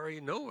 but I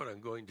already know what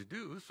I'm going to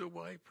do, so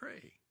why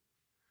pray?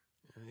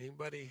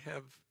 Anybody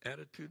have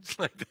attitudes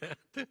like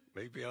that?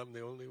 Maybe I'm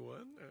the only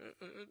one.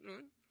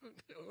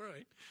 All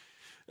right.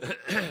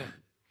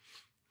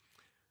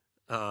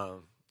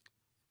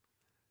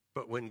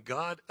 But when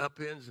God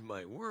upends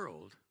my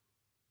world,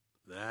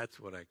 that's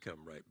when I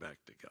come right back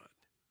to God.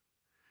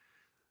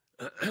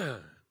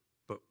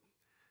 But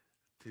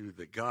to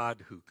the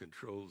God who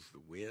controls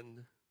the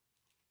wind,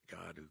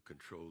 God who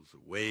controls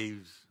the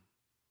waves,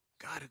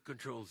 God who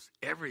controls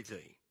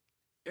everything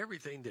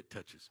that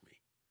touches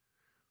me,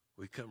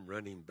 we come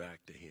running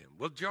back to him.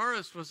 Well,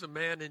 Jairus was a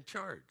man in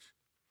charge,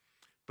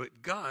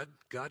 but God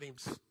got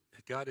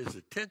his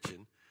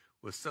attention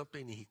with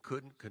something he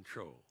couldn't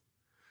control,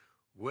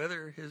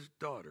 whether his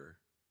daughter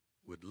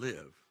would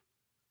live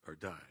or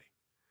die.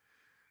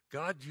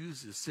 God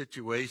uses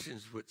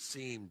situations which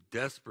seem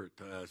desperate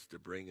to us to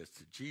bring us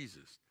to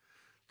Jesus,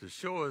 to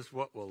show us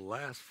what will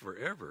last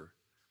forever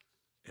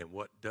and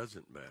what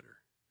doesn't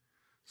matter.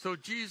 So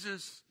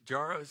Jesus,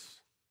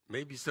 Jairus,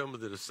 maybe some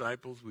of the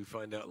disciples, we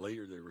find out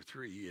later there were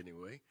 3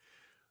 anyway,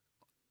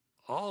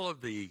 all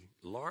of the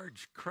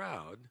large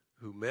crowd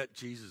who met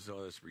Jesus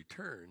on his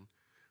return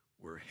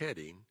were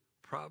heading,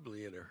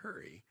 probably in a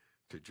hurry,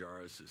 to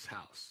Jairus'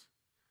 house.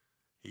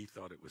 He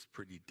thought it was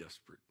pretty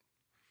desperate.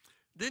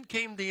 Then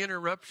came the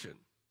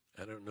interruption.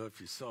 I don't know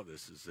if you saw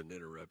this as an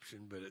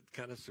interruption, but it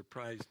kind of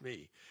surprised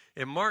me.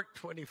 In Mark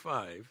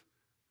 25,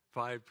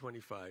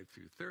 5:25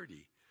 through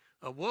 30,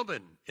 a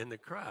woman in the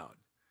crowd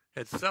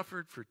had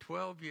suffered for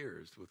 12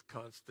 years with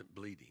constant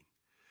bleeding.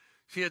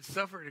 She had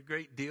suffered a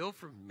great deal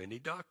from many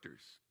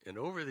doctors, and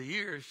over the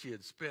years she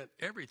had spent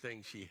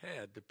everything she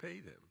had to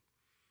pay them.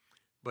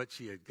 But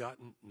she had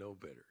gotten no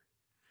better.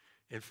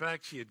 In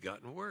fact, she had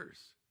gotten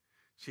worse.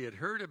 She had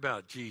heard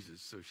about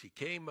Jesus, so she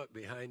came up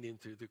behind him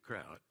through the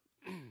crowd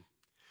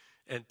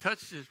and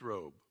touched his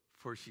robe,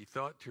 for she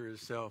thought to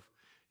herself,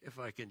 if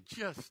I can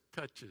just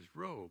touch his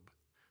robe,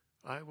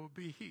 I will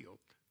be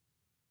healed.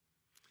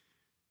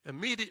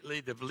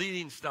 Immediately the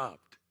bleeding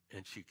stopped,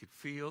 and she could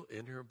feel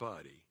in her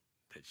body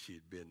that she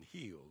had been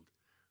healed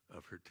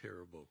of her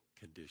terrible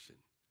condition.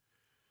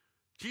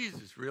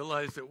 Jesus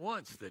realized at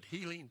once that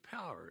healing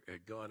power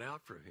had gone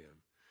out from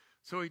him.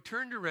 So he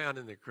turned around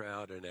in the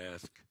crowd and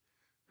asked,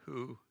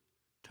 who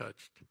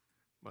touched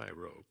my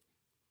robe?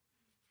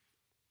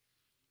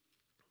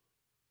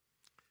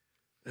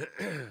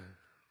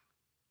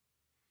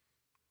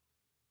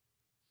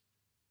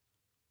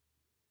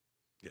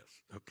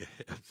 Yes, okay,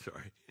 I'm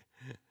sorry.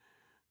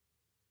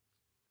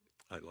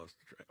 I lost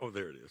the track. Oh,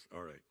 there it is.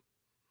 All right.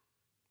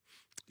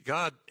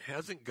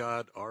 Hasn't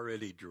God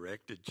already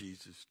directed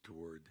Jesus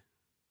toward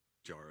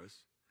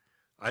Jairus?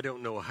 I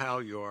don't know how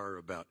you are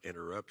about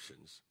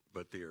interruptions,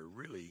 but they are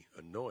really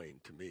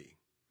annoying to me.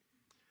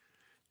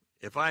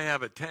 If I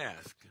have a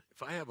task,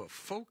 if I have a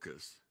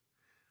focus,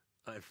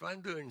 if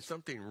I'm doing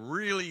something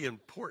really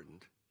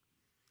important,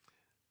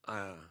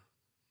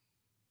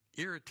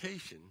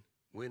 irritation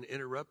when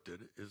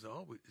interrupted is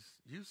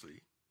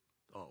usually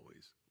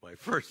always my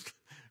first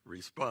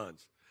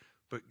response.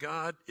 But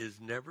God is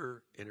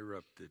never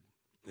interrupted,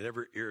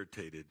 never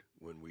irritated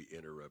when we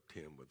interrupt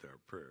him with our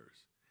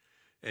prayers.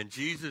 And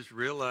Jesus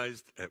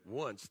realized at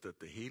once that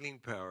the healing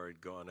power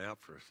had gone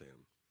out from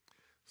him.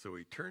 So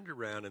he turned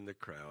around in the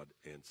crowd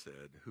and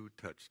said, who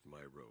touched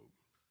my robe?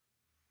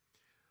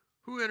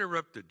 Who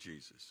interrupted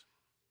Jesus?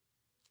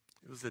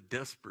 It was a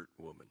desperate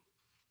woman.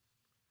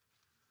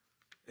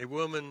 A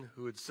woman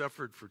who had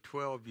suffered for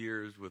 12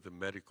 years with a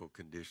medical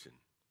condition.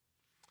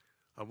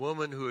 A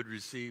woman who had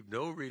received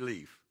no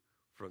relief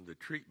from the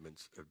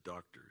treatments of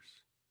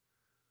doctors.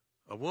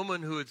 A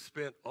woman who had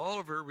spent all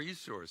of her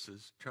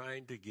resources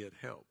trying to get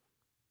help.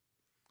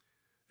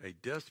 A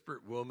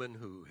desperate woman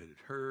who had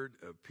heard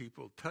of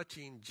people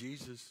touching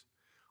Jesus,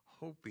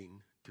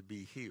 hoping to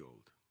be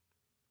healed.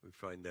 We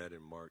find that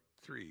in Mark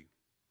 3,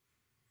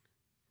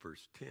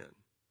 verse 10.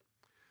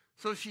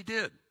 So she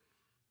did.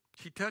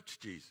 She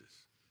touched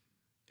Jesus,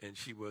 and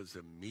she was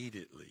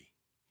immediately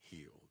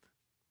healed.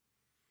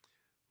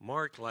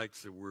 Mark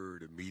likes the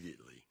word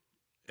immediately,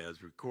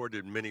 as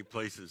recorded in many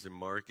places in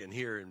Mark, and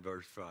here in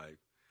verse 5,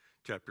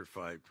 chapter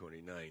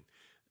 5:29.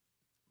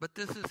 But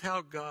this is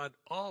how God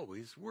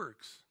always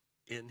works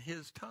in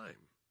his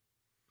time.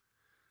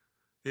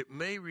 It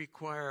may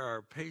require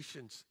our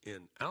patience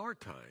in our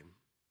time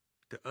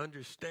to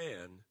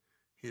understand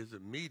his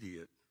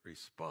immediate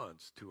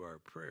response to our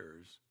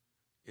prayers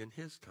in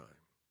his time.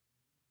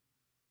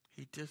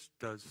 He just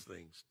does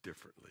things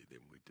differently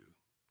than we do.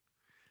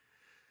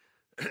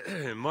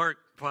 In Mark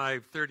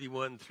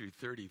 5:31 through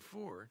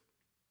 34,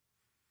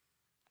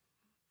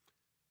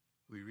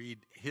 we read,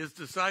 his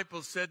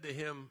disciples said to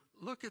him,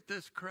 look at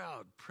this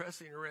crowd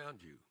pressing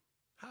around you.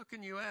 How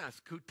can you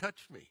ask, who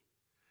touched me?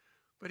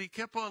 But he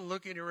kept on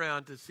looking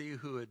around to see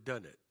who had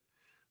done it.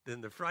 Then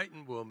the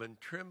frightened woman,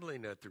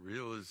 trembling at the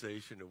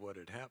realization of what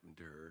had happened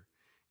to her,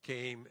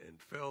 came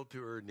and fell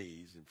to her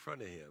knees in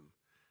front of him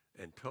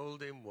and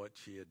told him what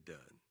she had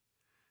done.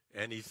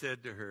 And he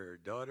said to her,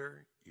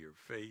 daughter, your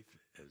faith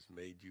has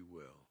made you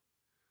well.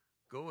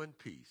 Go in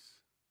peace.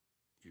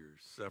 Your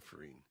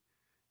suffering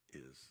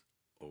is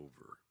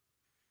over.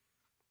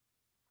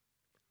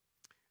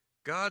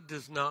 God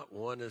does not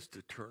want us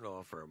to turn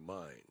off our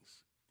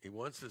minds. He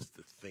wants us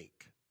to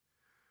think.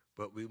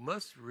 But we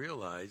must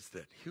realize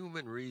that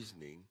human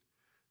reasoning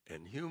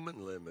and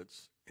human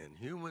limits and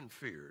human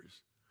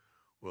fears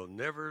will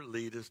never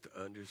lead us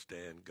to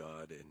understand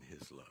God and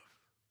his love.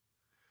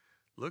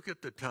 Look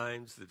at the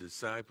times the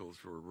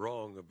disciples were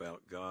wrong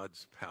about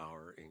God's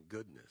power and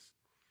goodness.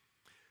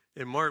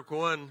 In Mark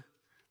 1,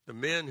 the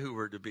men who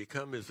were to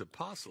become his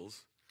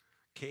apostles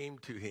came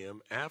to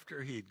him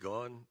after he'd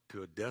gone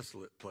to a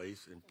desolate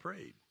place and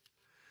prayed.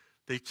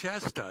 They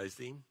chastised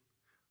him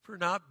for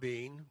not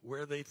being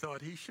where they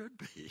thought he should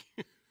be.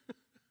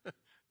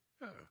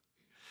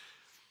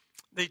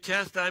 They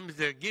chastised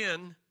him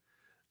again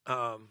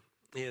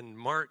in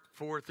Mark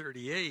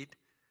 4:38.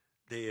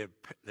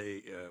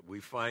 We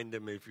find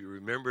them, if you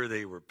remember,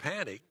 they were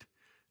panicked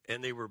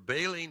and they were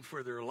bailing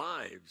for their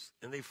lives.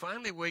 And they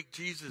finally wake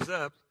Jesus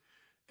up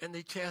and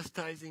they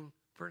chastise him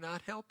for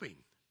not helping.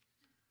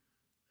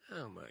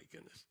 Oh, my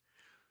goodness.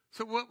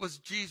 So what was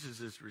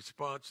Jesus'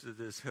 response to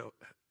this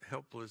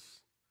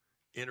helpless,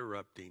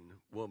 interrupting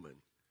woman?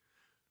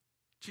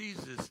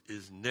 Jesus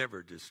is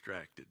never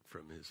distracted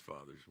from his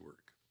Father's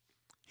work.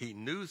 He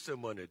knew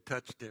someone had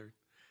touched her,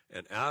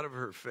 and out of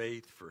her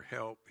faith for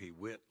help, he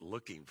went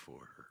looking for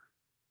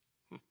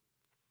her.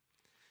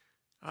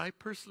 I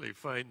personally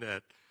find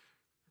that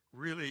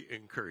really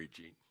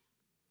encouraging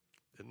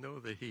to know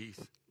that he's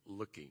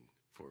looking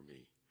for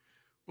me.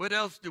 What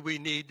else do we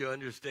need to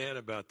understand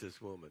about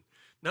this woman?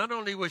 Not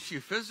only was she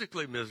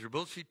physically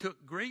miserable, she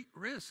took great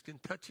risk in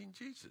touching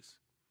Jesus.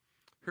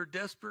 Her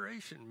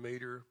desperation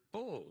made her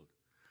bold.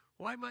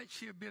 Why might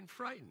she have been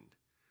frightened?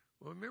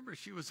 Well, remember,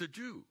 she was a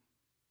Jew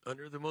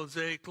under the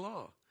Mosaic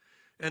law.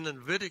 And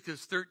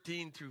Leviticus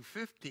 13 through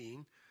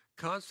 15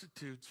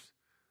 constitutes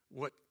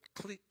what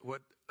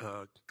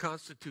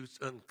constitutes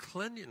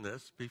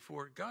uncleanliness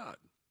before God.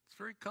 It's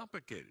very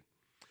complicated.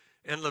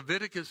 And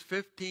Leviticus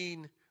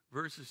 15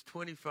 verses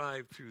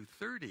 25 through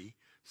 30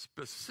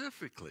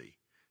 specifically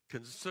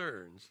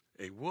concerns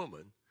a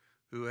woman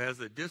who has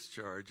a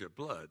discharge of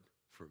blood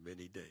for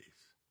many days.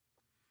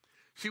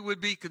 She would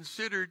be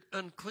considered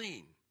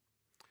unclean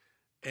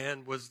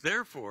and was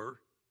therefore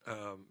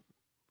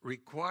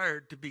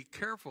required to be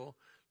careful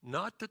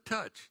not to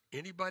touch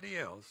anybody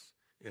else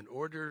in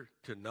order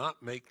to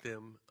not make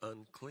them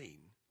unclean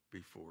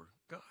before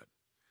God.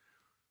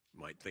 You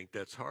might think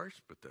that's harsh,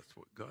 but that's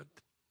what God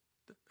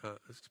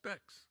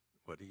expects,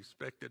 what he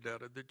expected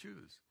out of the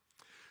Jews.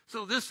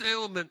 So this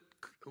ailment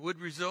would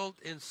result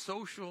in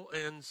social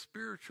and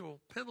spiritual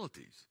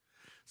penalties,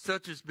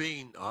 such as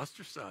being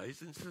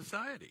ostracized in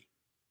society.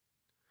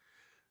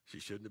 She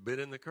shouldn't have been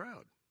in the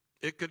crowd.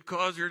 It could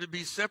cause her to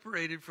be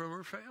separated from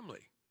her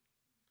family.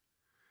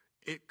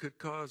 It could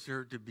cause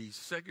her to be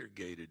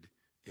segregated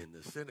in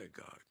the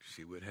synagogue.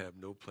 She would have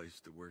no place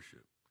to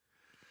worship.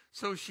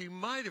 So she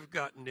might have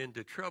gotten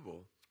into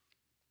trouble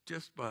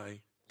just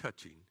by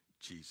touching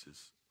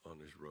Jesus on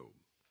his robe.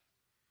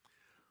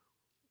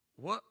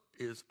 What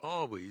is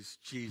always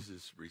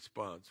Jesus'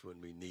 response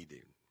when we need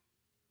him?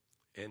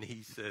 And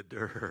he said to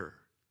her,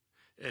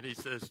 and he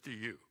says to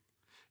you,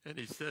 and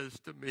he says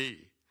to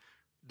me,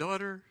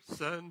 daughter,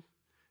 son,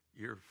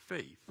 your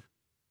faith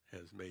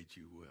has made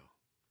you well.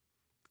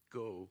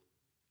 Go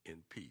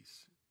in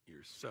peace.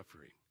 Your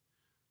suffering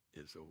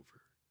is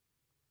over.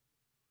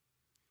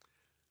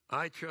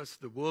 I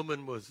trust the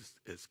woman was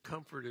as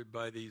comforted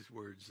by these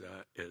words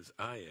as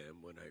I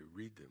am when I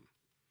read them.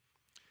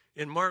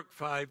 In Mark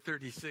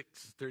 5:36,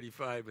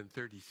 35, and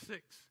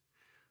 36,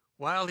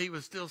 while he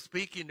was still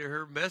speaking to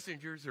her,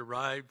 messengers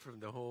arrived from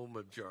the home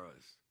of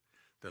Jairus,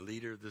 the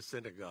leader of the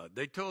synagogue.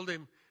 They told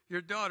him,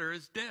 your daughter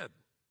is dead.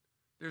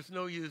 There's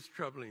no use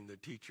troubling the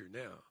teacher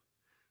now.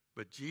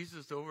 But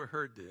Jesus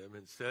overheard them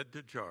and said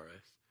to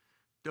Jairus,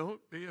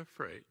 don't be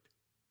afraid.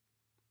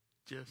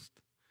 Just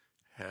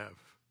have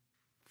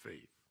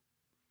faith.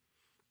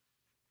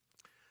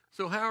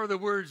 So how are the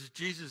words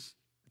Jesus'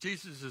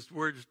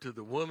 words to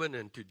the woman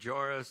and to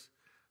Jairus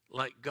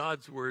like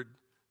God's word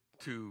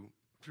through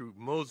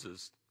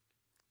Moses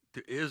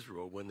to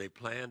Israel when they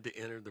planned to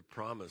enter the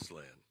promised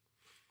land?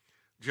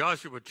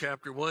 Joshua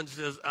chapter 1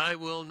 says, I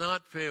will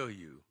not fail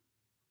you.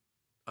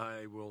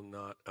 I will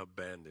not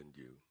abandon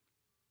you.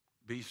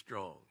 Be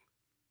strong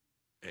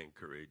and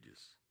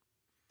courageous.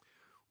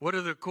 What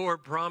are the core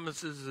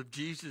promises of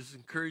Jesus'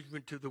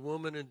 encouragement to the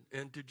woman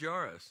and to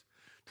Jairus?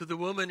 To the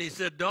woman, he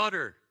said,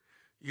 daughter,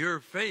 your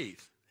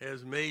faith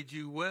has made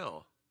you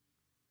well.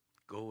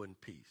 Go in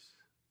peace.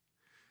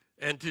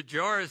 And to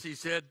Jairus, he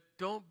said,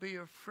 don't be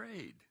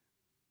afraid.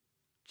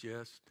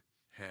 Just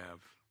have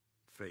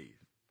faith.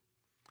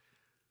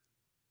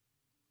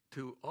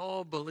 To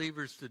all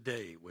believers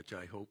today, which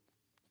I hope,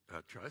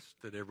 trust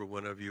that every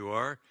one of you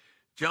are,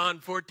 John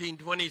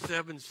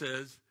 14:27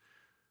 says,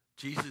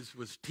 Jesus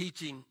was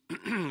teaching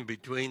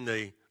between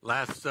the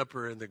Last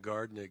Supper and the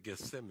Garden of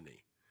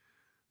Gethsemane.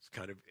 It's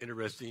kind of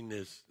interesting,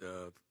 this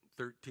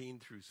 13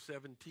 through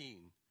 17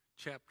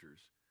 chapters,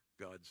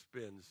 God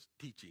spends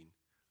teaching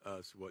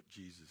us what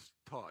Jesus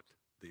taught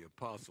the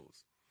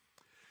apostles.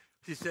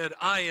 He said,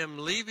 I am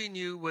leaving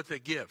you with a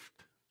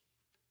gift,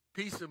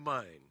 peace of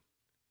mind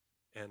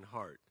and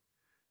heart.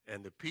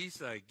 And the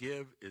peace I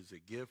give is a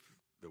gift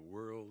the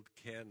world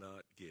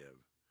cannot give.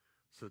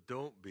 So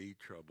don't be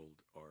troubled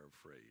or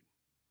afraid.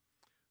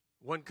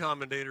 One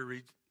commentator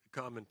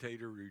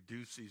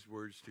reduced these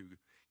words to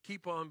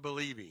keep on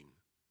believing,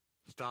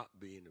 stop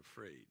being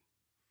afraid.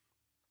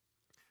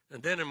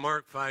 And then in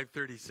Mark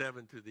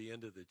 5:37 to the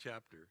end of the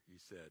chapter, he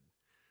said,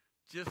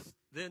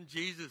 then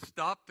Jesus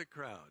stopped the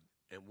crowd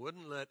and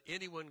wouldn't let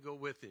anyone go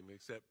with him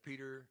except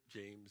Peter,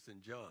 James,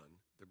 and John,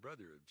 the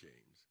brother of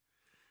James.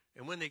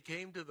 And when they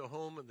came to the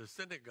home of the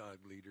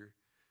synagogue leader,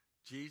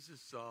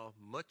 Jesus saw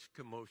much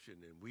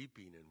commotion and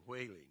weeping and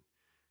wailing.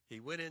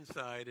 He went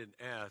inside and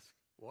asked,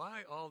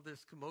 why all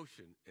this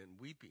commotion and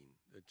weeping?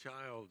 The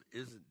child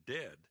isn't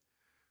dead.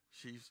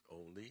 She's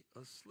only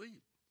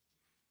asleep.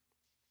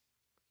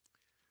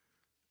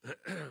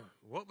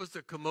 What was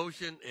the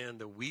commotion and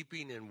the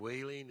weeping and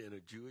wailing in a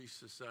Jewish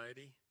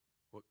society?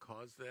 What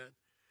caused that?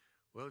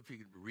 Well, if you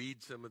could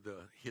read some of the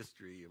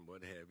history and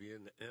what have you,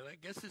 and I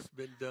guess it's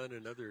been done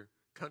in other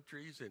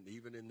countries and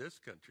even in this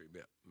country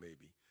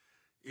maybe,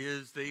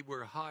 is they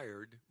were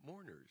hired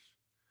mourners.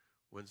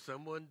 When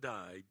someone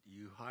died,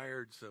 you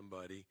hired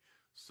somebody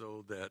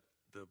so that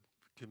the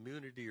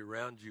community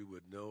around you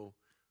would know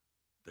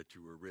that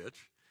you were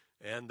rich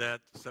and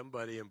that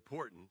somebody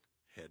important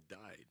had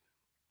died.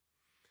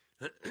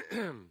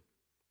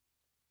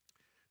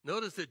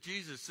 Notice that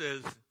Jesus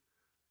says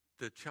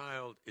the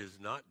child is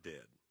not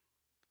dead.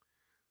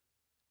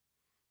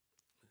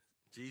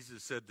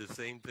 Jesus said the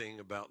same thing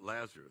about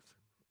Lazarus.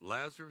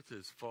 Lazarus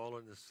has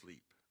fallen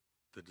asleep.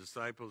 The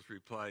disciples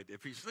replied,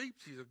 if he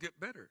sleeps, he'll get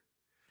better.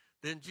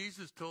 Then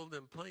Jesus told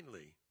them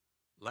plainly,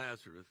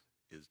 Lazarus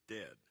is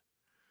dead.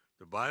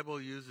 The Bible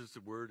uses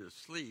the word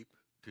asleep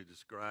to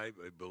describe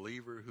a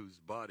believer whose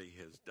body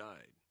has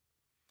died.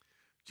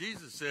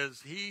 Jesus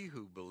says, he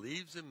who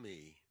believes in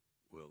me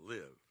will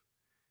live,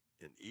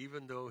 and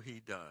even though he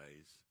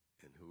dies,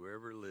 and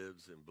whoever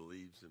lives and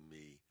believes in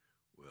me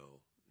will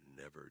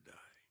never die.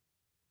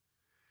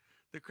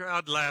 The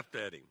crowd laughed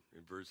at him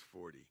in verse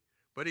 40,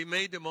 but he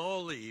made them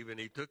all leave, and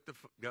he took the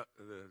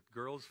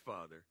girl's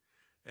father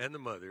and the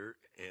mother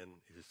and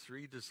his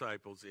 3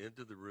 disciples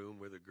into the room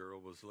where the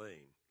girl was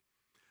laying.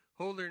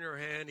 Holding her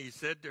hand, he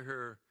said to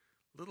her,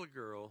 little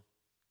girl,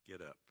 get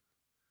up.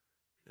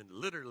 And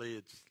literally,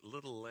 it's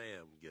little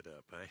lamb, get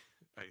up.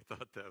 I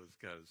thought that was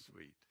kind of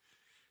sweet.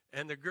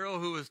 And the girl,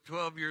 who was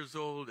 12 years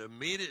old,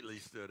 immediately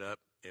stood up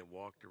and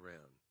walked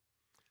around.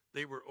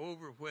 They were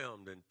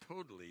overwhelmed and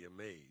totally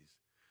amazed.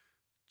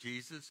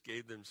 Jesus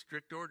gave them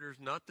strict orders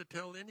not to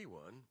tell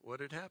anyone what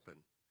had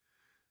happened.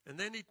 And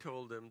then he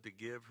told them to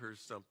give her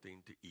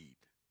something to eat.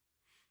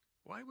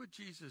 Why would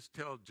Jesus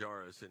tell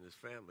Jairus and his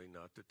family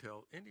not to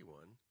tell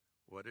anyone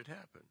what had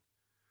happened?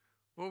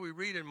 Well, we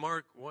read in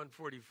Mark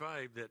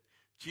 1:45 that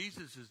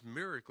Jesus'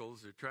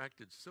 miracles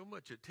attracted so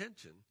much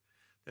attention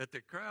that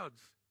the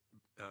crowds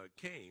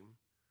came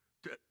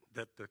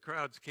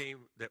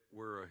that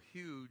were a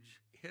huge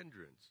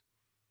hindrance.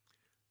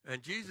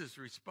 And Jesus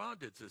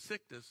responded to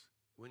sickness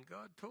when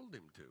God told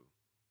him to.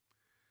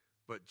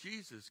 But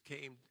Jesus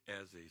came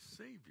as a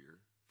savior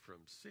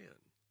from sin.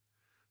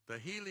 The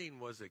healing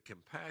was a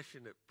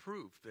compassionate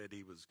proof that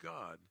he was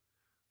God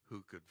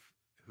who could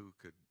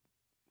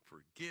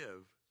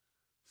forgive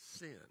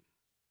sin.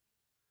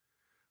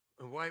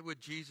 And why would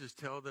Jesus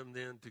tell them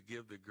then to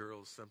give the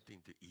girl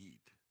something to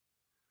eat?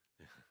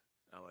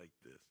 I like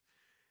this.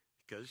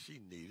 Because she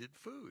needed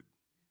food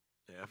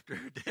after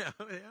her death.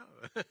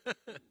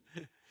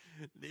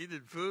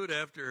 Needed food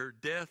after her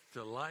death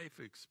to life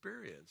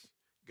experience.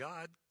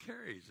 God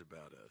cares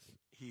about us.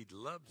 He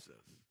loves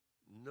us.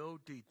 No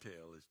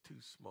detail is too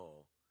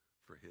small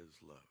for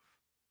his love.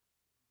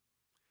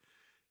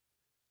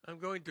 I'm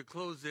going to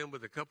close in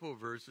with a couple of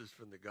verses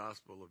from the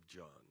Gospel of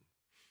John.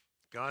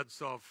 God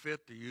saw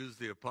fit to use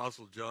the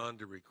Apostle John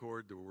to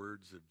record the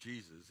words of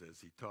Jesus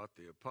as he taught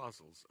the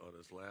apostles on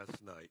his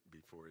last night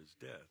before his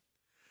death.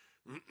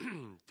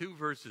 2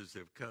 verses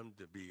have come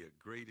to be a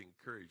great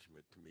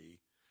encouragement to me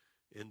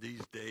in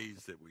these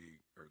days that we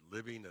are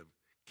living of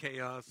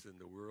chaos in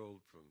the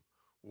world from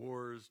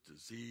wars,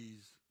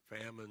 disease,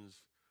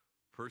 famines,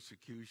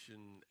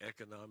 persecution,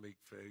 economic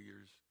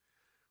failures,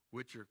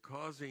 which are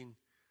causing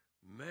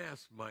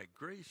mass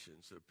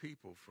migrations of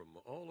people from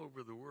all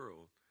over the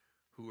world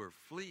who are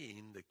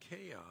fleeing the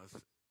chaos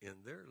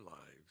in their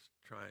lives,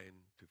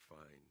 trying to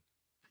find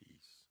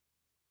peace.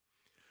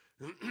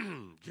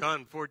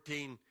 John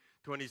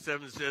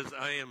 14:27 says,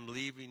 I am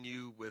leaving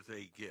you with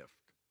a gift,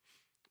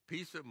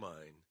 peace of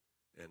mind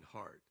and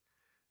heart.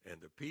 And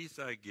the peace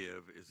I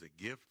give is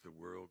a gift the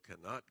world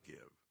cannot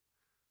give.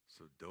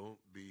 So don't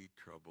be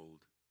troubled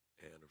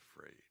and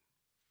afraid.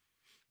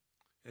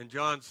 And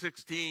John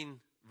 16,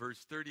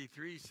 verse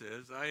 33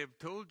 says, I have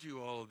told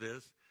you all of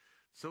this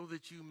so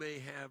that you may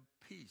have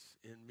peace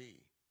in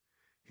me.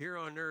 Here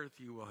on earth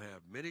you will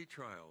have many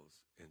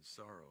trials and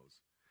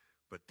sorrows,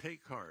 but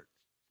take heart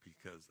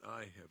because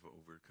I have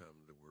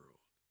overcome the world.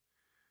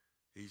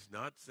 He's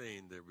not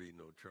saying there be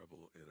no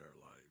trouble in our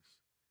lives.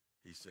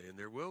 He's saying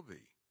there will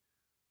be,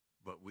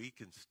 but we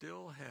can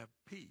still have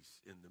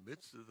peace in the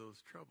midst of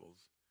those troubles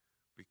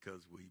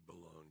because we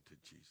belong to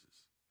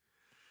Jesus.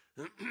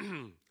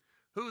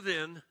 Who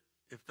then,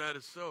 if that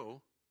is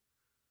so,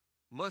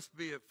 must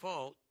be at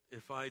fault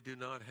if I do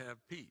not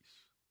have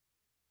peace?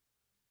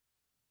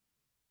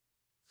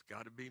 It's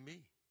got to be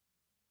me.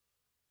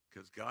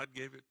 Because God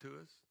gave it to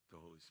us. The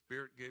Holy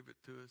Spirit gave it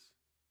to us.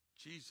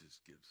 Jesus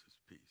gives us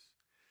peace.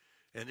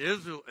 And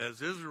Israel,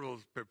 as Israel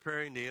is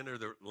preparing to enter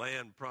the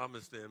land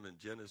promised them in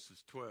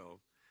Genesis 12,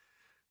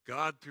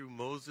 God, through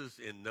Moses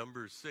in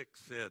Numbers 6,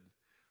 said,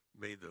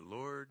 may the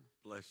Lord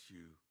bless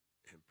you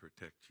and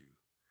protect you.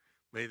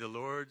 May the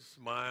Lord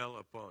smile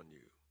upon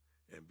you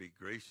and be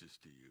gracious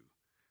to you.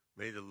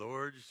 May the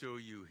Lord show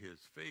you his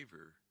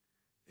favor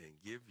and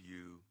give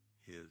you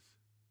his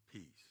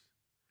peace.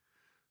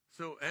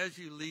 So as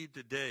you leave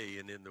today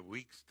and in the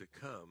weeks to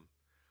come,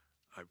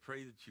 I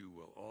pray that you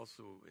will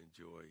also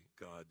enjoy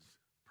God's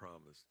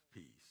promised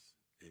peace.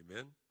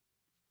 Amen?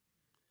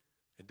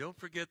 And don't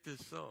forget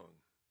this song.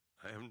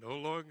 I am no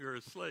longer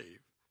a slave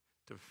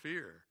to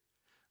fear.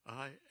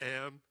 I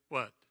am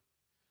what?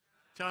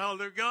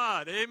 Child of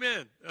God.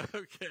 Amen.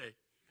 Okay.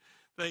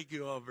 Thank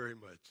you all very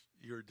much.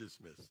 You're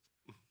dismissed.